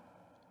size.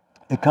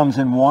 It comes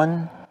in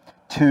 1,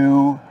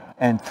 2,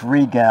 and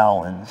 3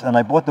 gallons. And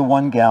I bought the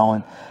 1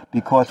 gallon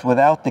because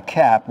without the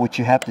cap, which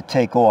you have to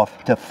take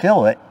off to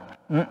fill it,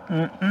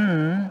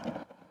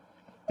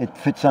 it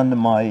fits under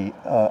my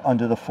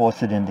under the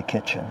faucet in the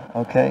kitchen.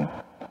 Okay.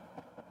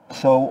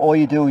 So all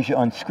you do is you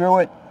unscrew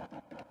it,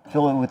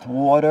 fill it with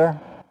water,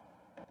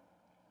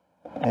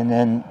 and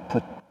then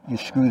you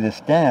screw this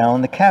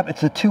down. The cap,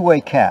 it's a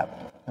 2-way cap.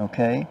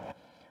 Okay.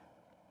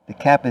 The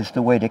cap is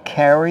the way to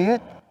carry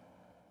it.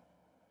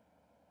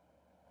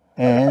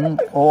 And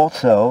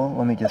also,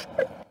 let me just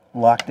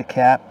lock the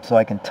cap so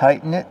I can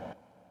tighten it.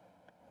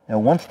 Now,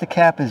 once the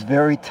cap is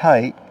very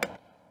tight,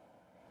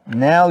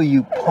 now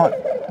you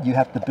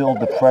have to build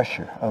the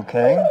pressure,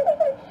 okay?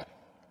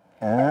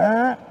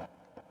 I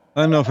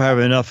don't know if I have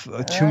enough,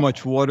 too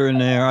much water in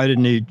there. I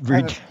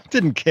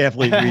didn't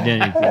carefully read any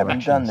directions. I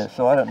haven't done this,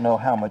 so I don't know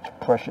how much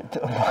pressure to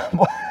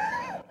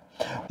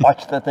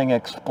watch the thing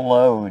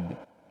explode.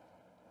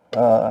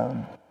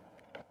 Let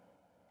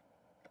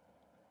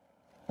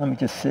me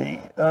just see.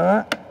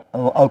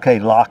 Okay,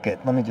 lock it.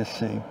 Let me just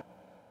see.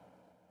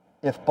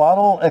 If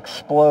bottle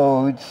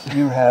explodes,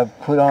 you have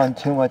put on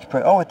too much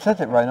pressure. Oh, it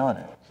says it right on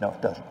it. No, it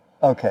doesn't.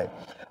 Okay.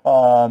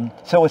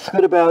 So what's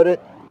good about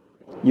it,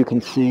 you can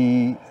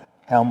see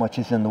how much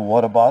is in the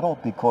water bottle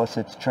because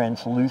it's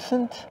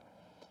translucent.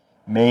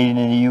 Made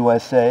in the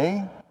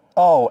USA.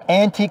 Oh,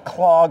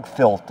 anti-clog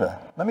filter.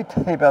 Let me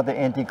tell you about the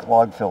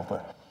anti-clog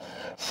filter.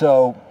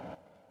 So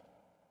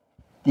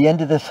the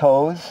end of this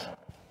hose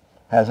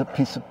has a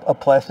piece of a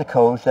plastic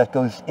hose that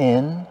goes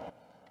in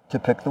to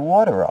pick the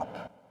water up.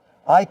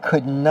 I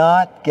could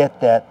not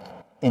get that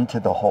into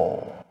the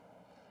hole.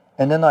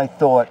 And then I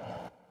thought,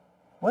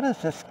 what is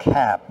this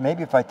cap?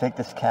 Maybe if I take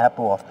this cap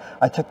off.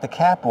 I took the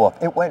cap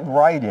off. It went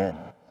right in.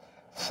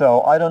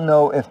 So I don't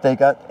know if they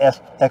got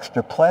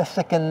extra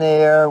plastic in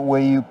there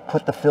where you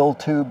put the fill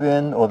tube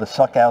in or the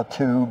suck out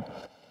tube.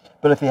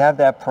 But if you have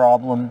that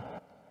problem,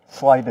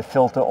 slide the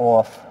filter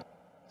off,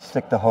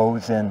 stick the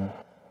hose in,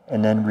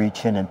 and then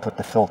reach in and put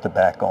the filter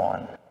back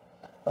on.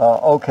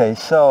 Okay,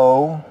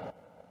 so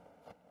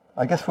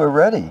I guess we're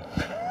ready.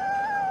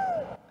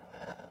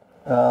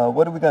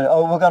 What are we going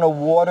to, we're going to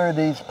water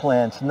these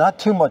plants. Not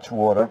too much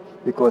water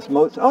because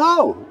look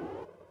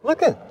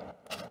at,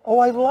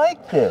 I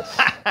like this.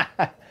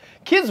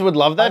 Kids would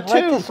love that too.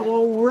 I like this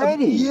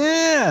already.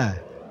 Yeah.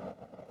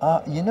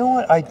 You know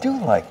what? I do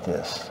like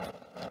this.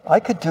 I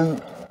could do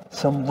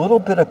some little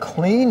bit of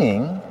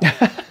cleaning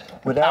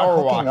without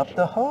hooking up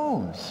the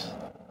hose.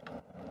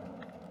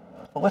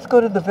 Well, let's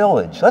go to the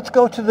village. Let's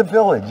go to the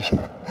village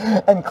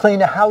and clean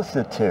a house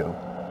or two.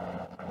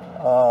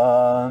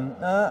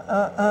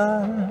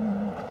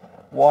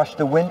 Wash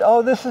the window.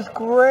 Oh, this is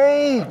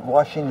great.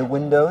 Washing the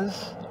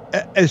windows.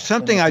 It's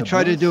something I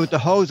tried to do with the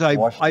hose.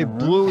 I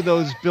blew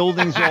those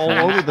buildings all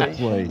over the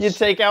place. You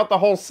take out the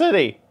whole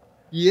city.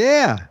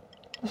 Yeah.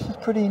 This is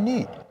pretty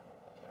neat.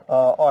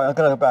 All right, I'm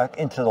going to go back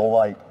into the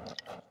light.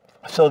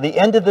 So the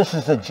end of this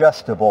is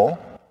adjustable.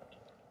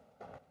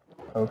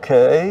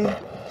 Okay.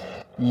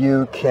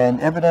 You can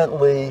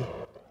evidently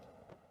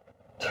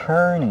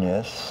turn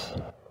this.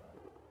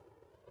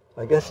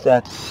 I guess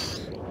that's...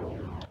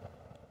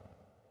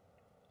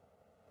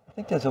 I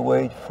think there's a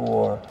way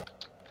for...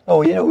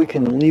 Oh, we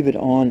can leave it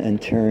on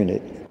and turn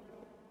it.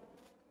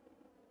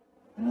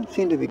 I don't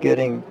seem to be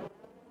getting...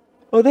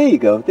 Oh, there you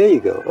go. There you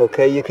go.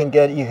 Okay, you can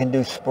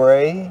do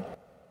spray,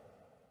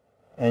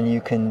 and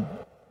you can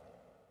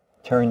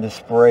turn the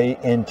spray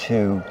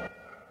into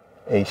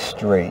a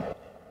straight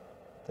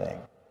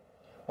thing.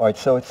 All right,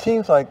 so it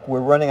seems like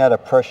we're running out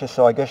of pressure,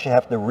 so I guess you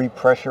have to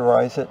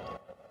repressurize it.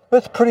 But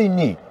it's pretty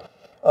neat.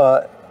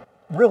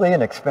 Really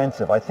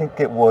inexpensive. I think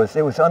it was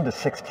under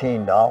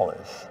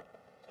 $16.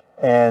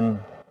 And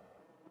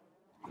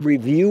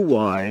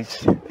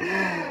review-wise,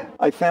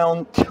 I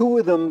found 2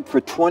 of them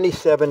for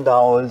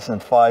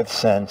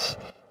 $27.05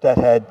 that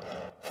had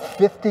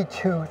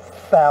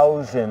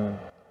 52,000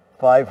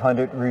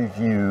 500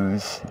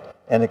 reviews,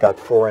 and it got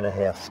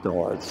 4.5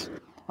 stars.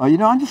 You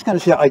know, I'm just going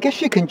to say, I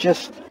guess you can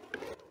just,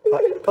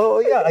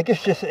 I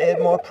guess just add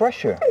more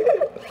pressure.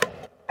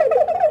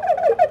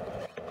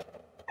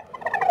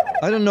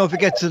 I don't know if it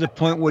gets to the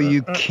point where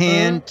you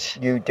can't...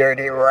 You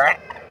dirty rat.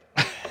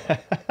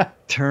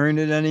 Turn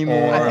it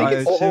anymore. I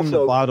assume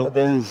the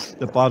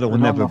bottle will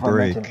never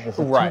break. There's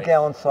a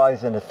 2-gallon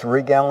size and a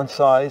 3-gallon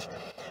size,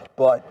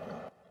 but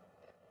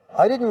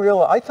I didn't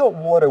realize, I thought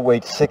water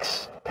weighed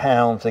 6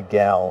 pounds a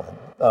gallon.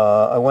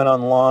 I went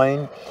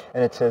online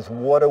and it says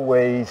water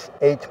weighs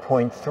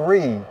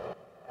 8.3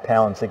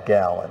 pounds a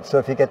gallon. So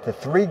if you get the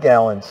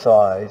 3-gallon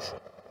size,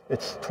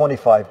 it's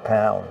 25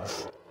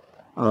 pounds.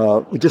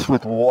 Just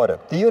with water.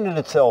 The unit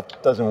itself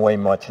doesn't weigh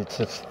much. It's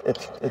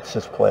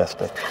just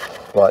plastic.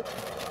 But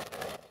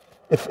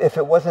if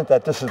it wasn't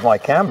that this is my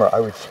camera, I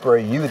would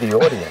spray you, the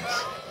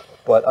audience.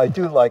 But I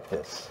do like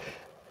this.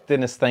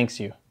 Dennis thanks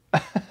you.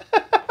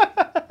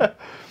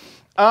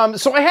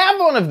 So I have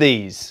one of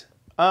these.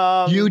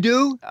 You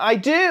do? I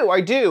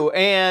do.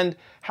 And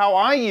how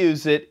I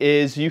use it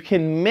is you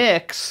can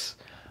mix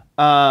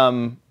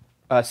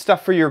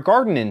stuff for your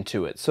garden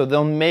into it. So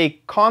they'll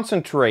make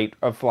concentrate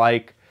of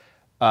like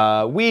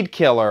weed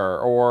killer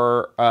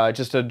or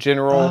just a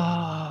general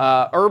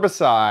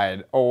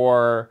herbicide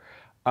or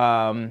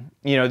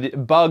the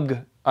bug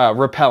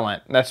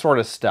repellent, that sort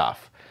of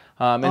stuff.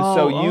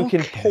 So you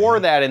can pour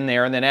that in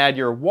there and then add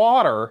your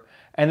water,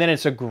 and then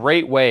it's a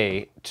great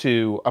way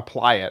to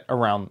apply it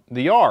around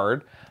the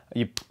yard.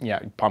 You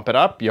pump it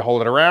up, you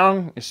hold it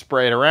around, you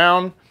spray it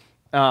around,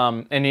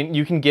 and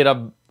you can get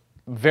a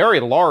very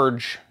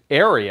large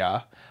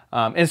area,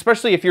 and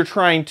especially if you're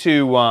trying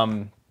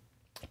to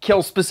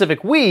kill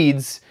specific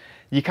weeds,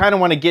 you kind of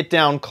want to get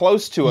down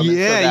close to them.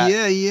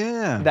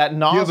 That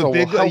nozzle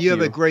will help you. You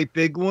have a great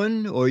big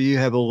one, or you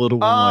have a little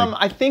one?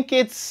 I think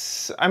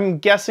I'm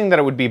guessing that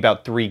it would be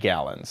about 3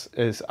 gallons.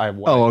 It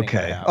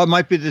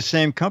might be the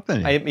same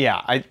company.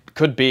 I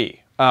could be.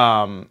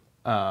 I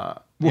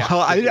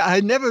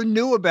never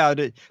knew about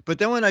it, but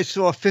then when I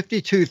saw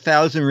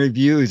 52,000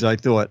 reviews, I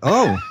thought,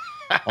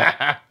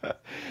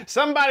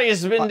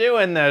 somebody's been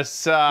doing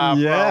this for a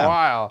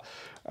while.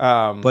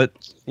 But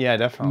yeah,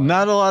 definitely.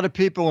 Not a lot of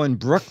people in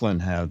Brooklyn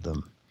have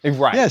them.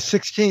 Right. Yeah,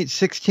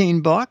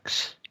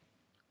 $16.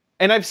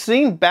 And I've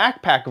seen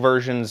backpack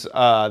versions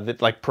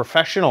that like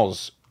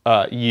professionals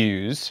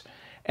use,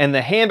 and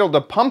the handle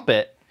to pump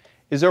it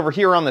is over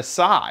here on the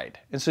side.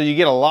 And so you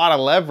get a lot of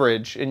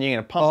leverage, and you're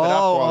going to pump it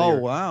up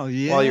while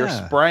you're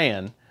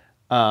spraying.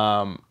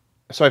 So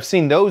I've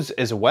seen those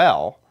as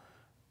well.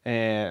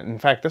 And in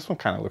fact, this one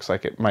kind of looks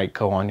like it might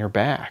go on your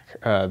back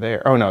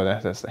there. Oh, no,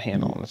 that's the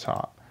handle on the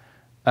top.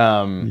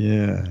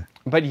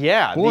 But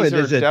yeah, boy,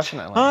 these are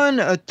definitely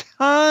a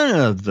ton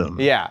of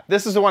them. Yeah,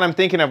 this is the one I'm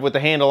thinking of with the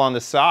handle on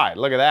the side.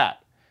 Look at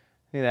that.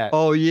 See that?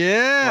 Oh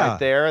yeah, right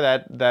there.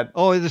 That.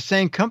 Oh, the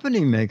same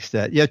company makes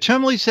that. Yeah,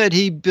 Chumley said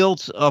he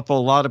built up a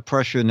lot of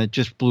pressure and it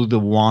just blew the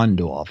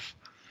wand off.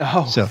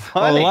 Oh, so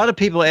funny. A lot of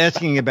people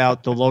asking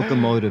about the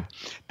locomotive.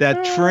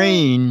 That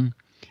train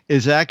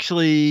is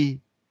actually,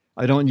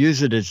 I don't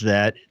use it as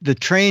that. The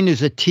train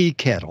is a tea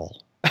kettle.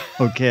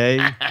 Okay.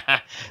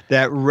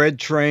 That red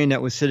train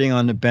that was sitting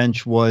on the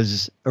bench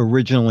was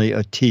originally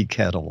a tea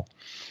kettle.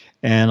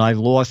 And I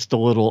lost a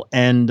little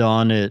end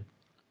on it.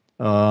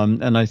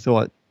 And I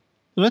thought,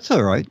 well, that's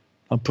all right.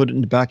 I'll put it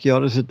in the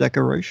backyard as a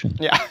decoration.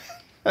 Yeah.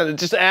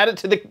 Just add it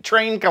to the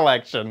train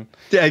collection.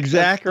 Yeah,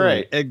 exactly.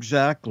 That's great.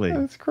 Exactly.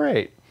 That's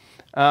great.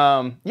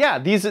 Yeah,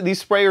 these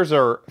sprayers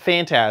are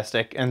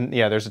fantastic. And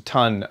yeah, there's a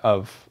ton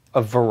of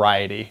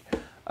variety.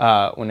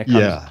 When it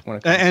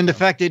comes, and the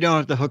fact they don't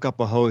have to hook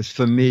up a hose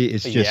for me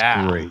is just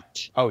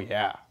great. Oh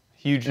yeah,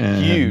 huge.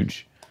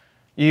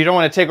 You don't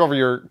want to take over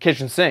your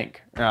kitchen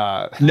sink.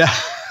 No,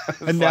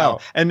 no,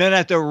 and then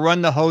have to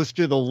run the hose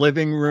through the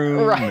living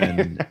room. Right,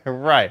 and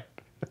right.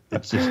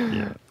 It's just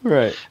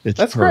right.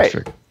 That's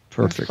perfect. Great.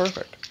 Perfect. That's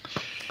perfect.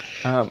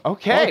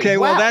 Okay. Okay.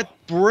 Wow. Well, that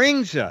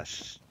brings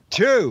us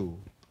to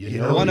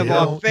one of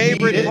our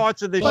favorite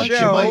parts of the show. You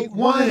might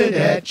want it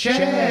at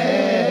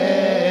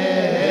Chad's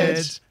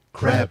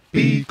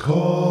Crappy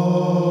Corner.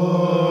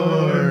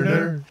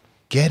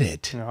 Get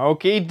it?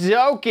 Okie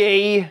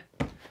dokie.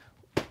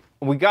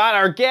 We got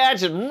our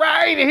gadget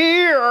right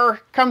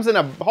here. Comes in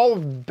a whole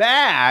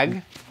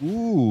bag.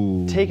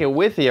 Ooh. Take it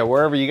with you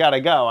wherever you gotta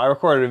go. I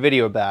recorded a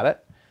video about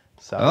it.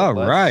 So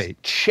let's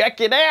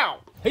check it out.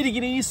 Hey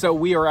Diggity, so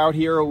we are out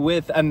here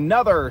with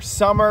another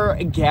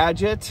summer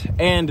gadget,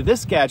 and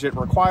this gadget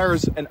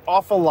requires an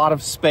awful lot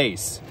of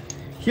space.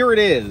 Here it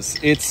is.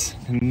 It's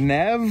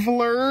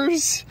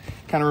Neville's.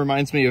 Kind of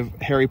reminds me of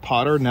Harry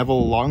Potter,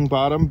 Neville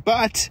Longbottom,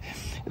 but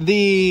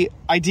the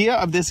idea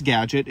of this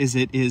gadget is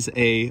it is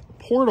a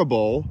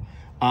portable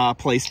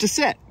place to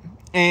sit,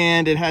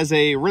 and it has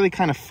a really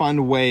kind of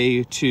fun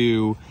way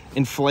to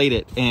inflate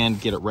it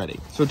and get it ready.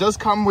 So it does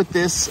come with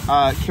this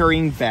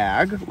carrying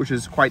bag, which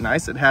is quite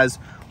nice. It has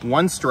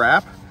one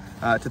strap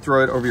to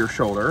throw it over your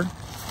shoulder.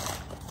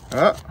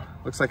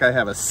 Looks like I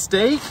have a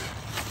stake.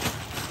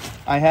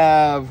 I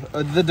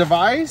have the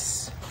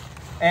device,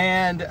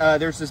 and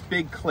there's this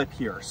big clip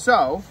here.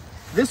 So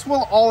this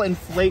will all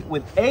inflate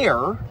with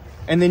air,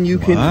 and then you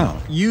can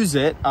use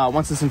it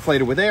once it's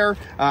inflated with air,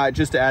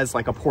 just as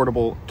like a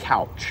portable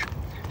couch.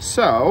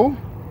 So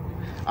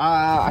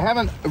I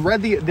haven't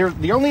read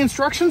the only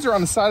instructions are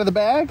on the side of the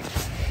bag.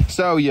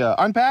 So you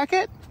unpack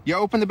it, you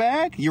open the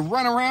bag, you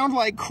run around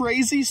like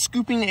crazy,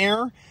 scooping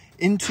air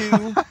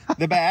into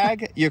the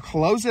bag, you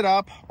close it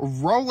up,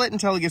 roll it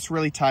until it gets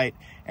really tight,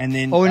 and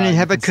then and you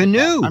have a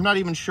canoe. I'm not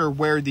even sure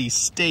where the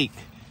stake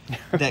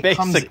that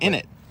comes in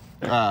it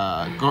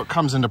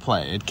comes into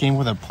play. It came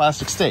with a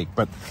plastic stake,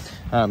 but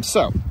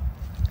so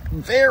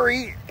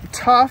very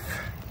tough.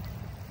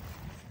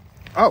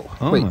 Oh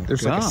wait,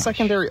 there's like a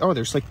secondary. Oh,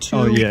 there's like two.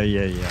 Oh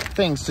yeah.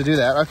 Things to do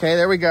that. Okay,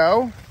 there we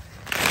go.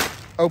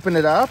 Open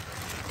it up.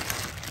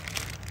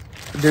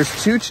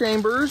 There's two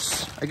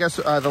chambers, I guess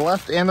the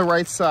left and the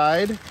right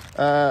side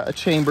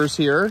chambers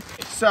here.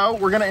 So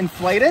we're gonna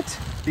inflate it.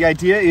 The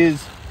idea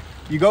is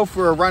you go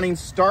for a running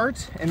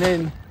start and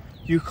then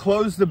you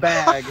close the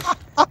bag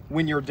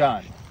when you're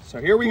done.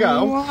 So here we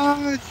go.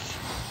 What?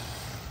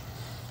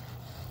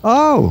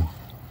 Oh.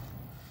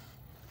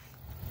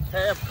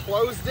 Okay, I've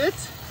closed it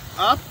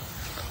up.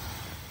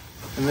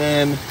 And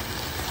then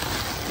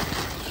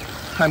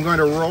I'm going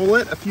to roll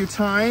it a few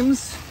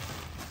times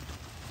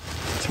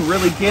to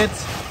really get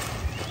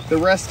the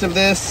rest of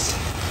this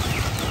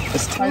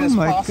as tight as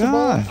possible.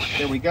 Gosh.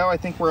 There we go. I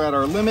think we're at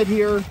our limit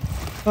here.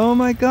 Oh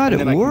my God,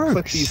 and it then works. I can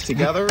clip these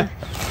together.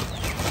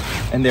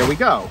 And there we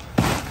go.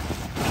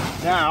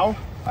 Now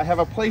I have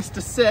a place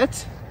to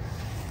sit.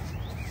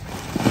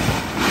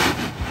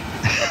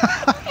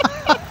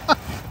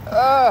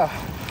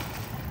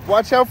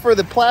 Watch out for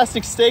the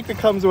plastic stake that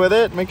comes with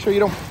it. Make sure you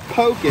don't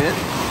poke it.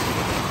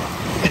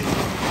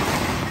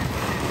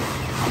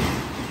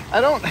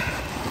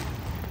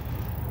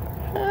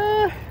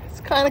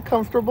 It's kind of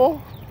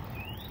comfortable.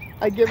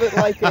 I give it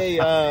like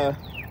a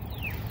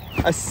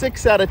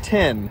 6 out of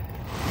 10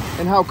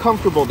 in how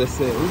comfortable this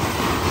is.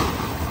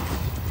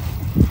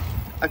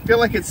 I feel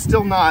like it's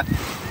still not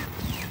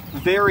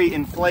very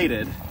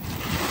inflated.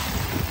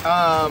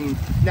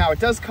 Now it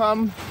does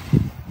come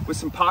with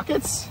some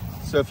pockets.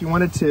 So if you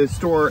wanted to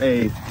store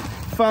a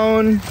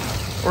phone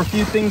or a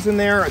few things in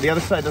there, or the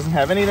other side doesn't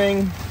have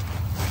anything.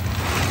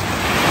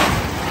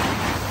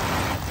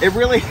 It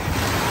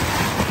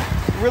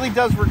really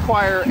does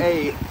require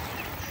a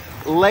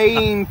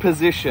laying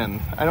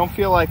position. I don't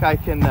feel like I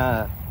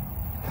can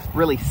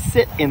really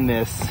sit in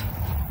this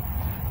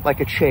like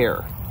a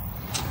chair.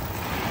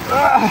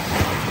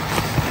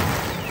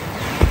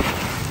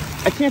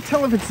 I can't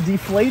tell if it's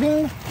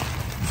deflating.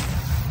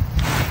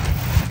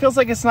 Feels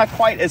like it's not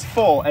quite as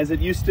full as it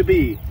used to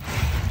be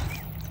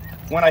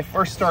when I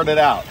first started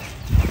out.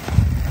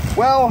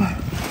 Well,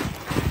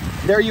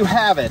 there you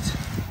have it.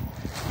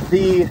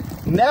 The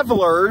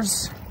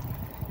Nevler's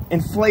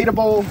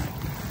inflatable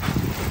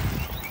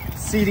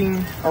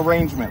seating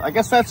arrangement. I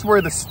guess that's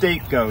where the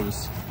stake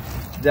goes,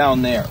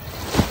 down there.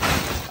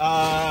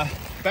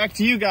 Back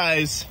to you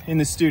guys in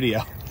the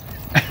studio.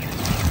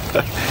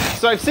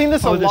 So I've seen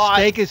this a lot. The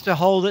stake is to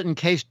hold it in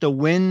case the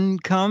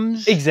wind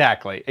comes?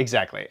 Exactly.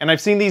 And I've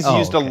seen these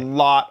used a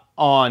lot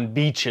on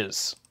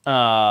beaches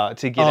to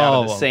get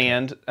out of the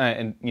sand.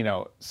 And, you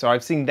know, so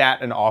I've seen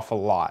that an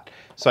awful lot.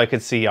 So I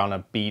could see on a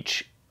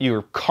beach,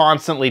 you're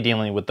constantly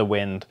dealing with the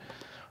wind.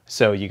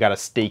 So you got to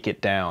stake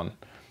it down.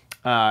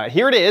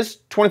 Here it is,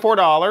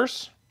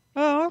 $24.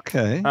 Oh,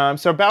 okay.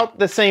 So about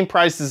the same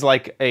price as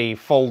like a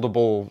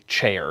foldable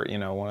chair, you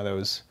know, one of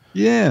those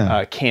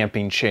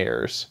camping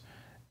chairs.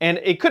 And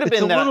it could have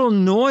been a little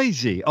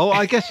noisy. Oh,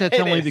 I guess that's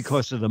only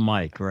because of the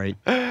mic, right?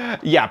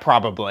 Yeah,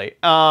 probably.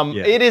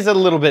 It is a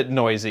little bit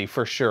noisy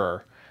for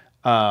sure.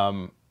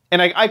 And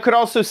I could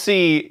also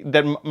see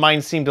that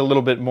mine seemed a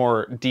little bit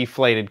more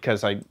deflated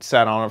because I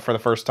sat on it for the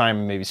first time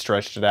and maybe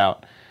stretched it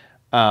out.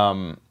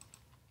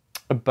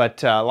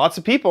 But lots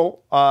of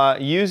people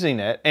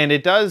using it, and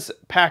it does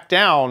pack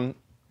down,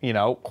 you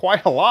know,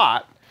 quite a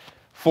lot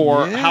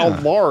for how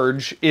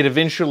large it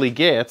eventually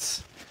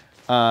gets.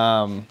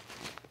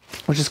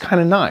 Which is kind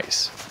of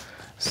nice.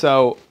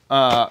 So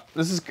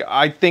this is,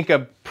 I think,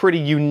 a pretty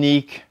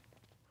unique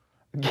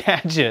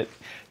gadget.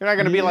 You're not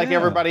going to be like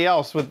everybody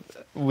else with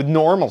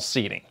normal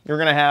seating. You're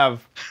going to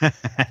have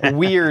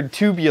weird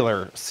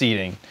tubular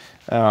seating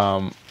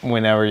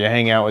whenever you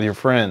hang out with your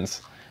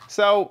friends.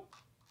 So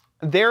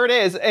there it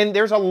is. And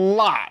there's a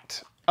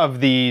lot of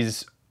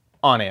these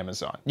on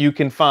Amazon. You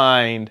can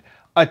find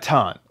a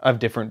ton of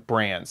different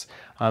brands.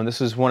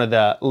 This is one of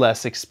the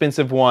less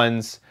expensive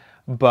ones,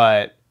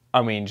 but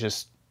I mean,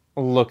 just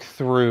look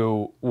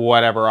through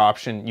whatever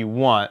option you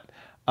want.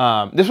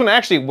 This one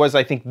actually was,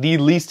 I think, the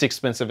least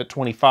expensive at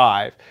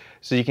 $25.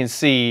 So you can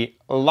see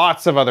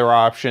lots of other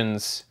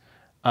options.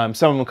 Some of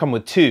them come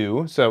with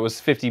two, so it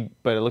was $50,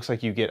 but it looks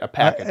like you get a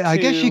pack of two. I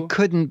guess you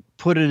couldn't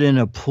put it in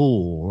a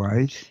pool,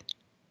 right?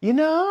 You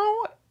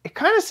know, it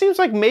kind of seems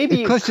like maybe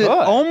you could. Because it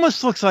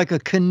almost looks like a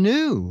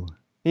canoe.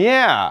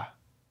 Yeah.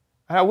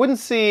 I wouldn't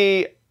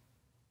see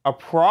a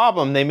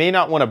problem. They may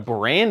not want to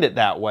brand it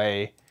that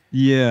way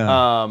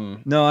Yeah.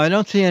 No, I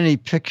don't see any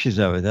pictures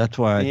of it. That's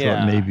why I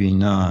thought maybe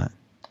not.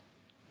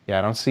 Yeah,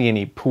 I don't see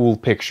any pool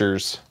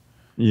pictures.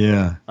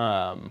 Yeah.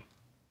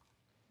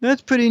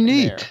 That's pretty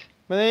neat. There.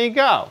 But there you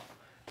go.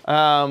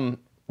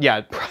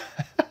 Yeah.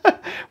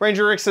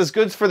 Ranger Rick says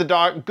good for the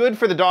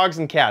dogs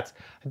and cats.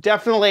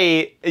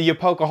 Definitely, you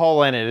poke a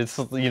hole in it, it's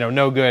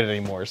no good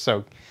anymore.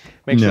 So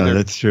make sure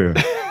that's true.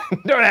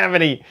 don't have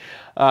any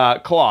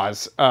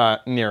claws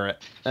near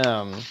it.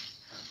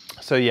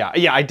 So yeah,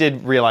 I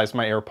did realize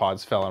my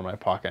AirPods fell in my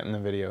pocket in the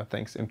video.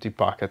 Thanks, Empty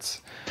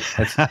Pockets.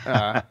 It's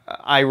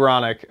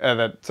ironic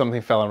that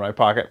something fell in my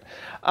pocket.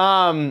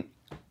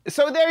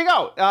 So there you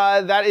go.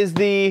 That is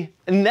the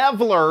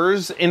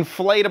Nevler's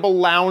inflatable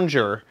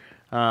lounger.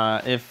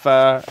 If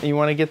you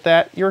want to get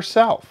that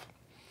yourself.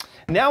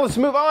 Now let's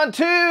move on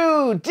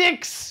to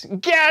Dick's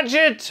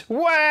Gadget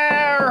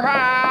Warehouse.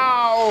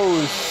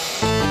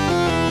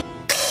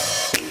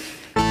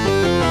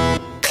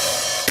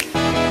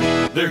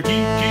 They're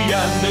geeky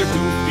and they're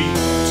goofy,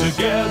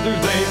 together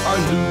they are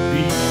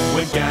loopy.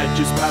 When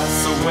gadgets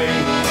pass away,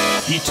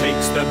 he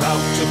takes them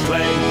out to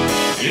play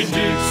in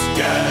Dick's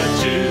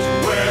Gadget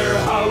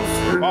Warehouse.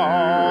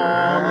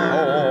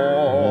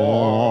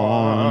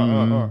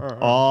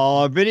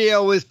 Our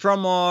video is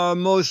from our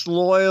most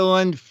loyal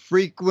and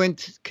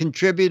frequent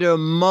contributor,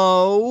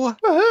 Mo.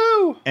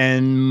 Woohoo!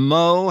 And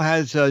Mo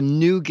has a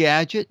new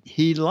gadget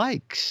he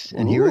likes,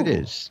 and here it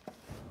is.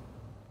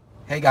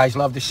 Hey guys,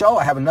 love the show.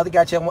 I have another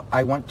gadget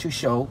I want to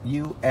show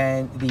you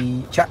and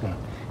the chat room.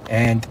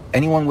 And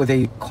anyone with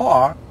a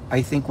car,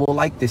 I think will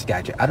like this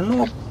gadget. I don't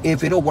know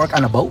if it'll work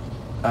on a boat.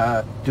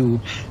 Do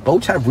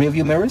boats have rear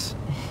view mirrors?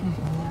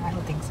 I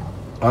don't think so.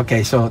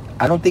 Okay, so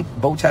I don't think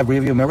boats have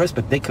rear view mirrors,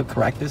 but they could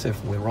correct us if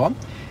we're wrong.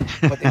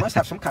 But they must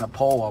have some kind of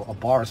pole or a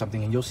bar or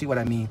something, and you'll see what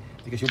I mean,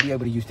 because you'll be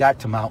able to use that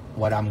to mount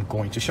what I'm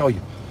going to show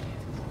you.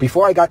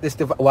 Before I got this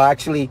device, well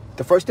actually,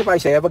 the first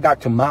device I ever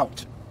got to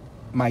mount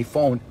my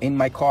phone in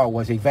my car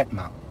was a vent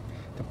mount.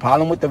 The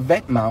problem with the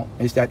vent mount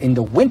is that in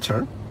the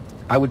winter,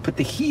 I would put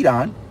the heat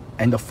on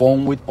and the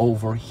phone would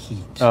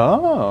overheat.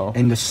 Oh.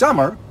 In the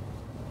summer,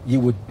 you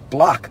would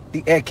block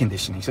the air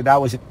conditioning. So that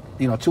was,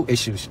 two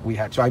issues we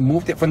had. So I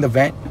moved it from the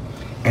vent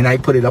and I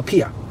put it up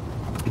here.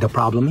 The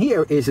problem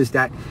here is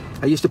that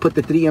I used to put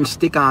the 3M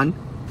stick-on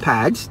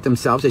pads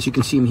themselves, as you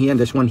can see them here, and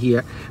there's one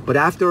here. But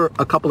after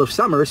a couple of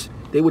summers,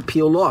 they would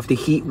peel off. The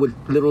heat would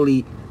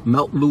literally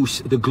melt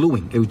loose the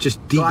gluing. It would just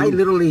so I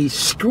literally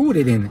screwed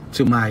it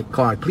into my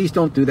car. Please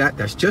don't do that.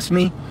 That's just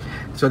me,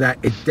 so that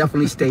it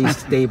definitely stays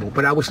stable.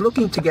 But I was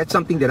looking to get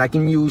something that I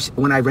can use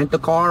when I rent a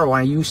car or when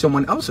I use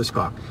someone else's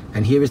car.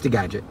 And here is the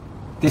gadget.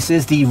 This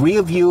is the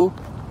rear view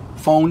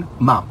phone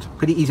mount.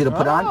 Pretty easy to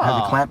put on.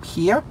 Has a clamp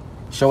here.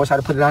 Show us how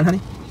to put it on, honey.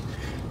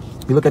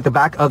 You look at the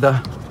back of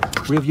the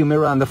rear view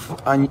mirror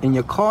in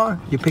your car.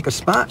 You pick a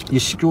spot. You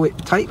screw it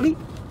tightly.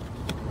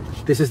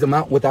 This is the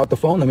mount without the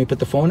phone. Let me put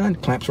the phone on.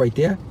 Clamps right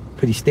there.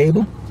 Pretty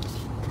stable.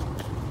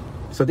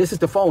 So this is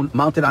the phone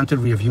mounted onto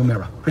the rear view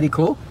mirror. Pretty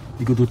cool.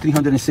 You could do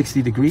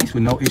 360 degrees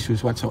with no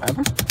issues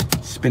whatsoever.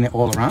 Spin it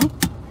all around.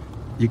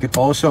 You could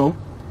also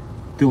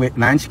do it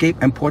landscape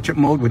and portrait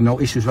mode with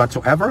no issues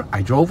whatsoever.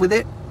 I drove with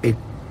it. It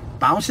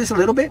bounces a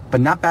little bit,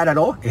 but not bad at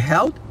all. It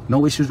held.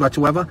 No issues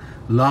whatsoever.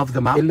 Love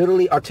the mount. It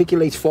literally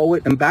articulates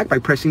forward and back by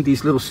pressing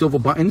these little silver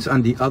buttons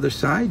on the other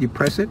side. You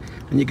press it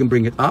and you can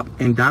bring it up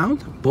and down.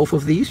 Both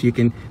of these, you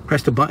can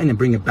press the button and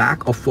bring it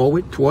back or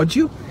forward towards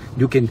you.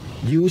 You can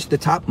use the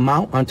top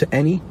mount onto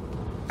any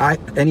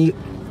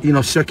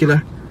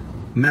circular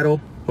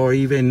metal or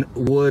even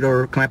wood,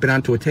 or clamp it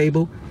onto a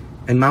table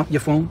and mount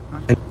your phone.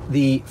 And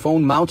the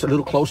phone mounts a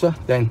little closer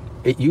than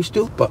it used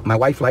to, but my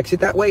wife likes it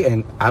that way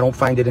and I don't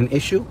find it an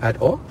issue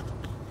at all.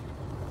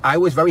 I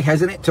was very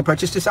hesitant to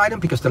purchase this item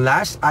because the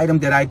last item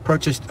that I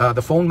purchased,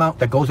 the phone mount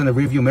that goes in the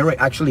rearview mirror,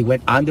 actually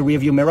went on the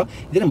rearview mirror.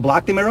 It didn't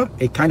block the mirror.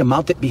 It kind of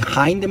mounted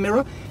behind the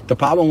mirror. The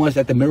problem was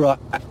that the mirror,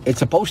 it's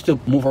supposed to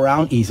move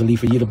around easily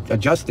for you to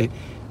adjust it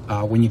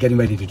when you're getting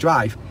ready to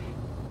drive.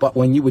 But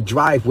when you would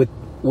drive with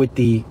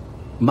the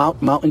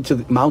mounted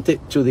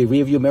to the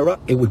rearview mirror,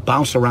 it would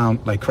bounce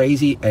around like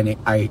crazy, and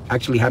I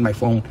actually had my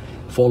phone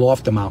fall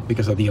off the mount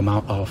because of the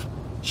amount of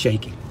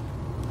shaking.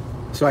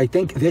 So I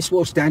think this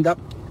will stand up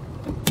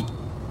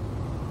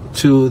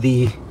to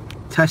the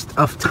test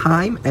of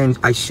time, and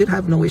I should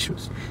have no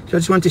issues. So I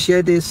just wanted to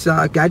share this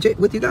gadget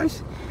with you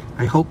guys.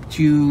 I hope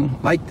you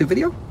liked the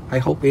video. I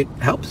hope it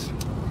helps.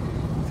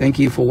 Thank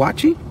you for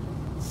watching.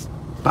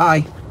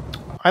 Bye.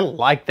 I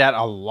like that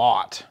a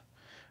lot,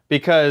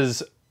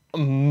 because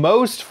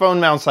most phone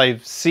mounts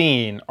I've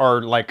seen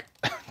are like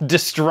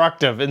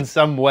destructive in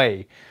some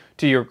way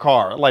to your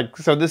car. Like,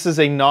 so this is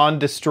a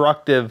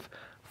non-destructive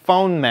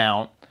phone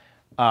mount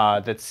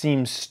that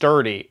seems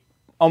sturdy.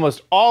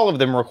 Almost all of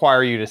them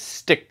require you to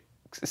stick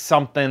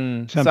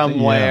something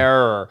somewhere. Yeah.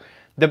 Or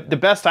the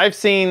best I've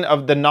seen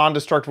of the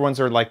non-destructive ones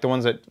are like the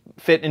ones that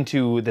fit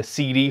into the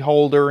CD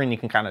holder and you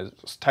can kind of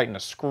tighten a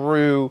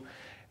screw.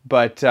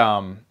 But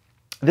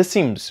this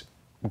seems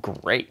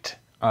great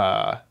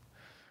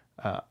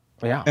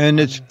Yeah. And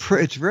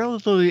it's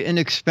relatively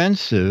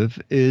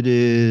inexpensive. It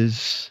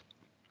is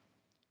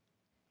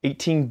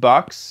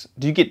 $18.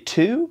 Do you get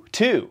two?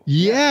 Two.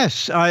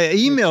 Yes, I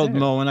emailed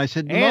Mo and I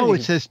said, Mo,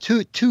 it says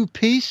two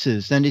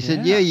pieces. And he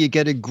said, yeah, you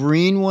get a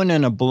green one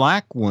and a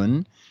black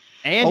one.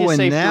 And you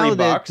save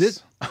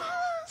 $3.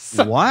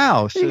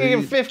 Wow. So you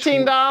can get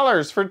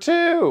 $15 for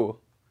two.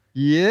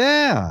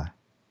 Yeah.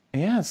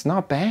 Yeah, it's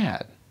not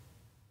bad.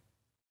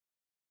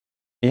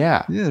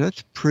 Yeah. Yeah,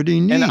 that's pretty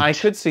neat. And I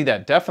could see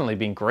that definitely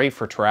being great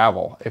for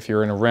travel if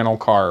you're in a rental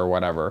car or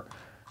whatever.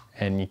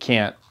 And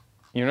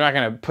you're not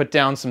going to put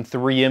down some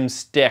 3M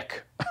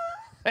stick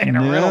in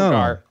a rental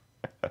car.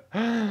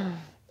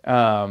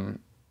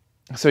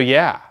 So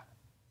yeah,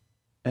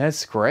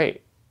 that's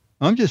great.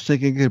 I'm just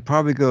thinking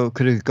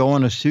could it go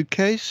on a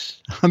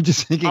suitcase? I'm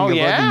just thinking of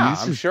other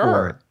uses I'm sure.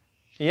 for it.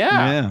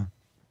 Yeah.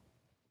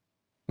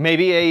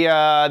 Maybe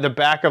the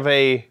back of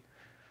a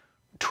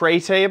tray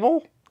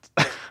table.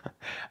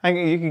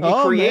 You can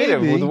get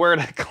creative with where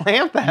to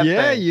clamp that thing.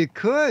 Yeah, you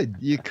could.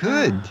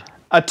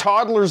 A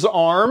toddler's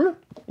arm,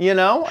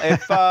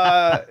 if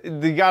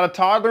you got a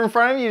toddler in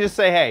front of you, just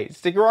say, hey,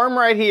 stick your arm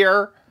right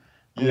here.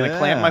 I'm going to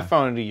clamp my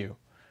phone to you.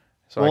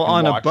 So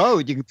on a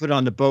boat, you can put it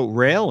on the boat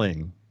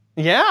railing.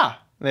 Yeah,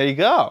 there you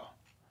go.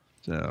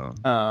 So,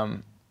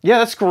 yeah,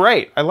 that's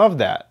great. I love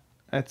that.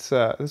 That's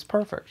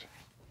perfect.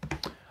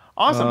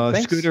 Awesome.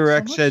 Thanks Scooter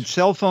X said,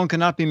 cell phone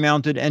cannot be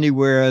mounted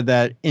anywhere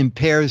that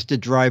impairs the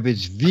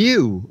driver's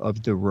view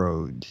of the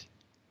road.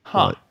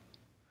 Huh.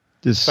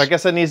 So I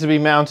guess it needs to be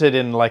mounted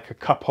in like a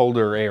cup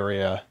holder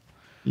area.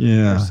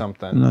 Yeah. Or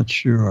something. I'm not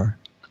sure.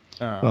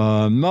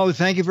 Mo,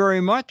 thank you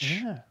very much.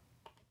 Yeah.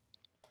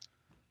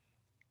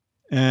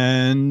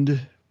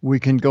 And we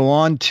can go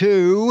on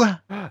to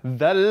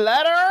the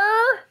letter.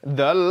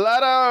 The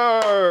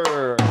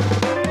letter.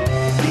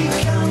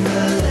 Become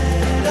the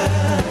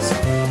letters,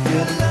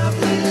 your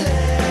lovely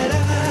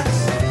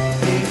letters.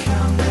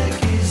 Become the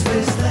Giz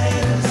Wiz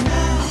letters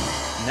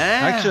now.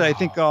 Actually, I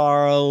think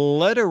our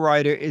letter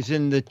writer is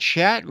in the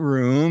chat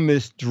room.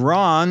 Miss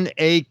Dron,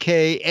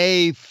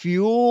 a.k.a.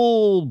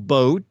 Fuel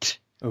Boat,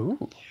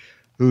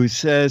 who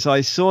says,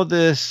 I saw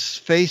this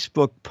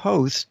Facebook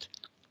post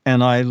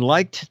and I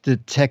liked the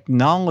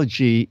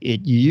technology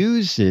it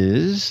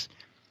uses.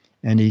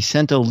 And he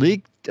sent a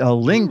link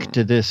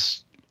to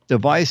this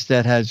device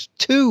that has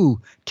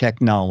two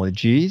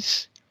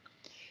technologies.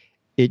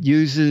 It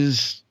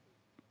uses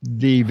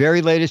the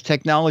very latest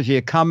technology,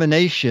 a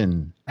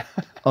combination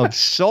of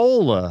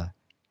solar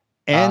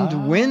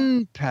and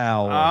wind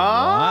power.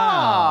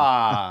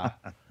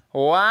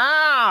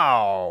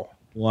 Wow.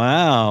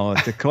 Wow.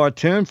 It's a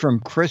cartoon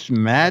from Chris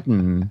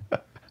Madden.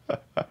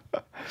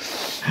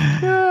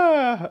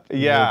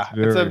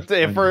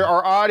 For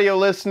our audio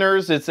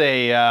listeners, it's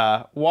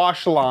a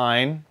wash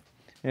line,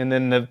 and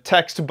then the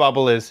text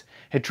bubble is,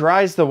 it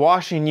dries the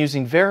washing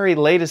using very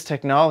latest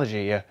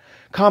technology, a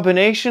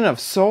combination of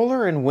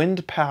solar and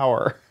wind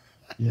power.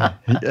 Yeah,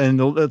 and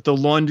the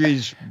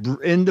laundry's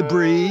in the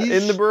breeze.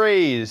 In the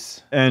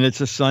breeze. And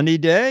it's a sunny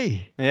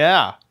day.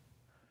 Yeah.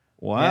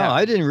 Wow, yeah.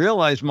 I didn't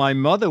realize my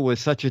mother was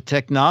such a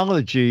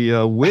technology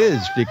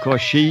whiz because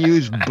she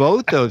used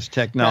both those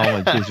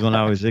technologies when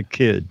I was a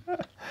kid.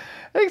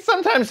 It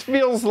sometimes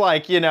feels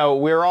like,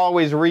 we're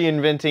always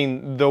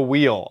reinventing the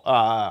wheel.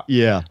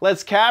 Yeah.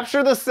 Let's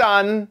capture the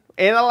sun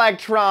in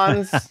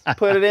electrons,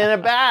 put it in a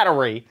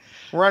battery,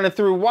 run it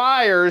through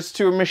wires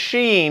to a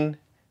machine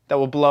that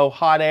will blow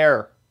hot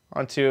air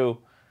onto...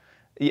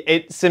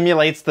 It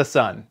simulates the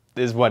sun,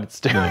 is what it's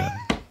doing. Yeah.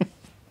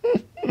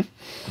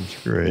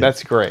 That's great.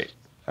 That's great.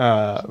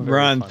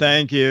 Ron,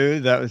 thank you.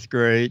 That was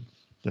great.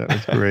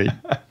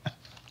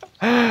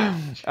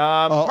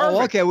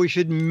 Okay, we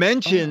should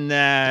mention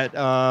that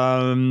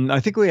I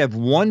think we have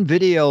one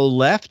video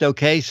left.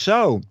 Okay,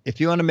 so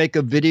if you want to make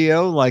a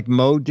video like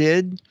Mo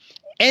did,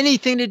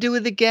 anything to do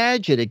with a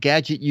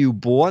gadget you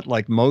bought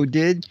like Mo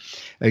did,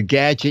 a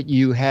gadget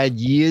you had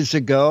years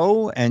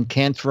ago and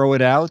can't throw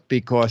it out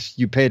because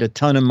you paid a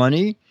ton of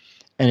money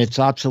and it's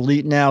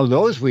obsolete now,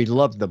 those we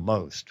love the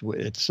most.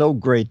 It's so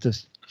great to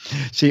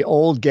see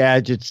old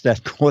gadgets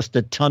that cost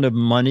a ton of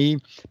money,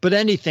 but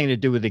anything to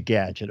do with a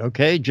gadget,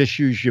 okay? Just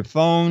use your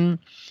phone,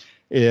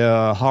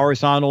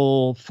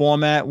 horizontal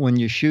format when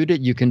you shoot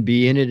it. You can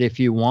be in it if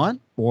you want,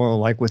 or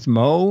like with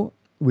Mo,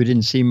 we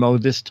didn't see Mo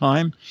this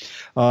time.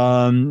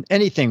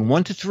 Anything,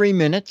 1 to 3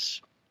 minutes.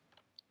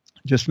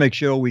 Just make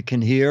sure we can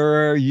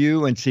hear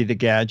you and see the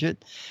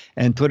gadget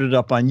and put it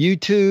up on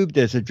YouTube.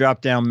 There's a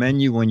drop-down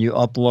menu. When you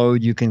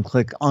upload, you can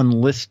click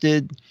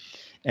unlisted,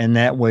 and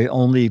that way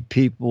only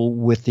people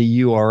with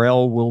the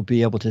URL will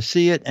be able to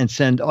see it and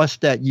send us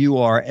that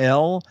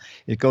URL.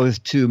 It goes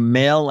to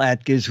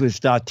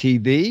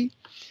mail@gizwiz.tv,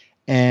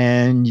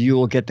 and you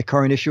will get the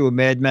current issue of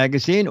Mad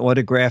Magazine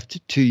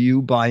autographed to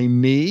you by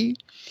me.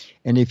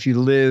 And if you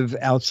live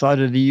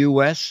outside of the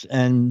U.S.,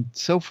 and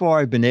so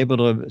far I've been able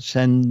to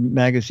send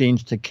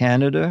magazines to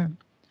Canada.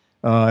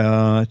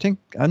 I'm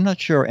not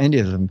sure any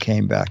of them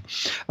came back.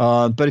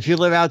 But if you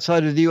live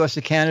outside of the U.S.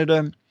 or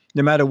Canada,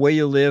 no matter where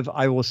you live,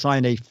 I will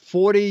sign a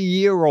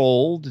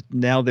 40-year-old,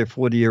 now they're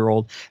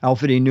 40-year-old,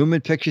 Alfred E.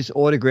 Newman Pictures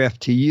autograph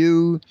to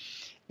you,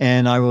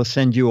 and I will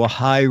send you a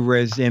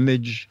high-res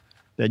image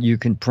that you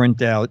can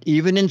print out,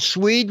 even in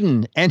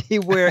Sweden,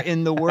 anywhere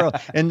in the world.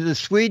 And the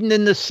Sweden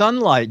in the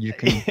sunlight, you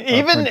can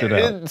even print it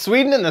out. in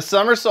Sweden in the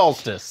summer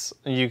solstice,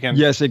 you can.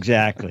 Yes,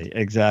 exactly.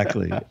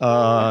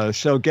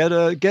 So get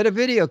a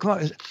video, come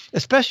on,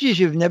 especially if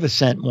you've never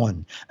sent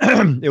one.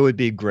 It would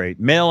be great.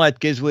 Mail at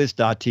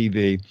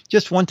gizwiz.tv.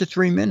 Just 1 to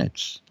 3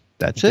 minutes.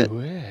 That's it. Do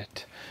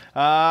it.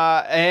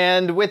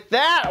 And with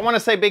that, I want to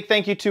say a big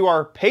thank you to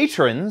our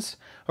patrons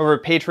over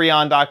at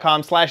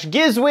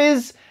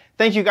patreon.com/GizWiz.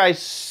 Thank you guys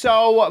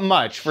so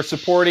much for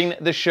supporting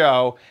the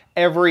show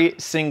every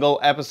single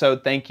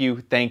episode. Thank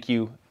you, thank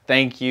you,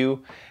 thank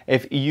you.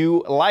 If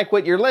you like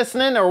what you're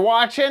listening or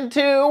watching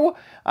to,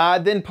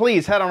 then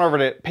please head on over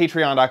to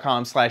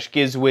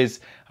patreon.com/GizWiz.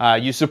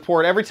 You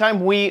support every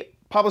time we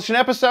publish an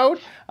episode.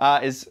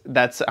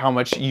 That's how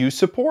much you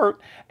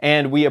support,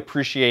 and we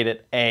appreciate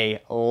it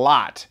a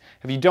lot.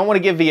 If you don't want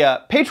to give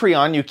via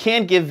Patreon, you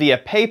can give via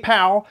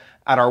PayPal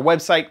at our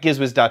website,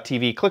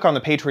 gizwiz.tv. Click on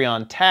the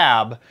Patreon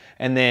tab,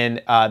 and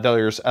then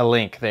there's a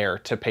link there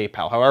to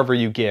PayPal. However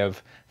you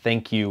give,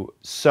 thank you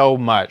so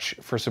much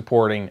for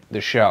supporting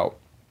the show.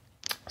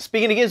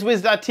 Speaking of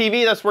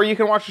gizwiz.tv, that's where you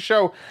can watch the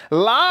show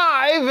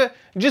live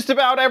just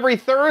about every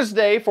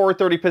Thursday,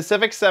 4:30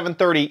 Pacific,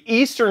 7:30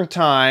 Eastern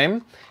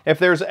Time. If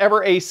there's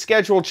ever a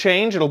schedule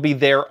change, it'll be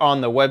there on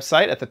the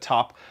website at the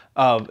top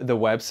of the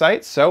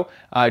website. So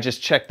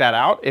just check that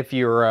out if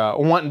you're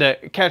wanting to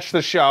catch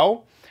the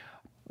show.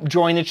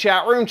 Join the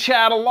chat room,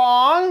 chat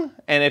along,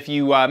 and if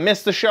you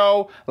missed the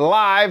show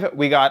live,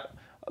 we got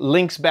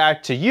links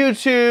back to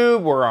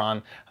YouTube. We're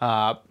on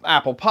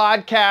Apple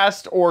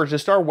Podcast, or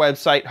just our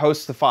website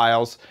hosts the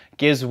files,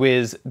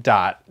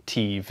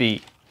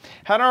 gizwiz.tv.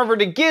 Head on over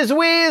to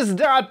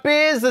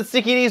gizwiz.biz, that's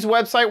Sticky D's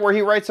website, where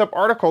he writes up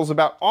articles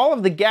about all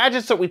of the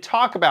gadgets that we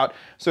talk about.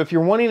 So if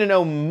you're wanting to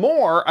know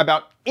more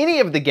about any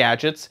of the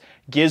gadgets,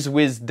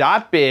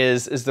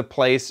 gizwiz.biz is the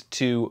place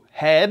to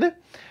head.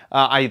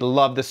 I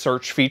love the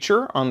search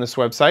feature on this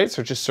website,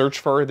 so just search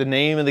for the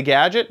name of the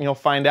gadget and you'll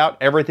find out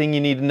everything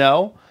you need to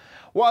know.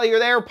 While you're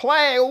there,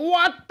 play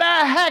What the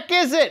Heck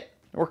Is It?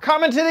 We're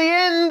coming to the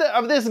end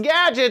of this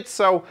gadget,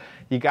 so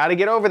you got to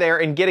get over there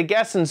and get a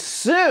guess, and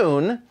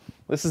soon.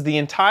 This is the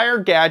entire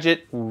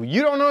gadget.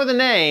 You don't know the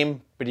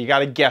name, but you got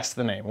to guess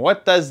the name.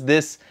 What does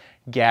this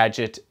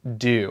gadget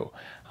do?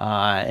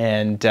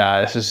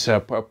 This is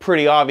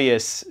pretty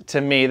obvious to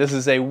me. This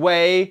is a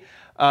way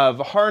of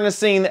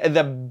harnessing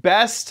the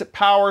best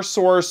power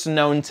source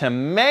known to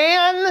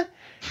man,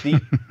 the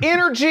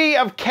energy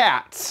of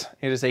cats.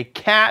 It is a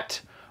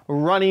cat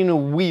running a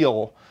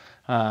wheel.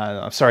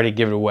 I'm sorry to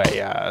give it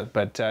away,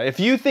 but if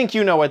you think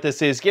you know what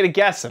this is, get a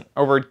guessing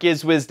over at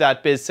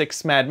gizwiz.biz.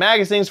 6 Mad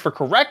Magazines for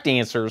correct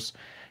answers,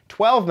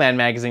 12 Mad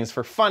Magazines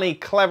for funny,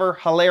 clever,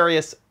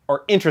 hilarious,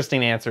 or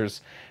interesting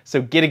answers.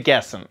 So get a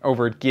guessing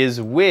over at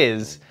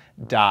gizwiz.biz.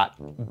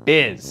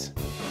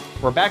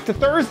 We're back to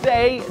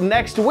Thursday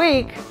next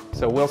week,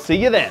 so we'll see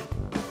you then.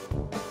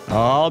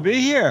 I'll be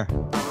here.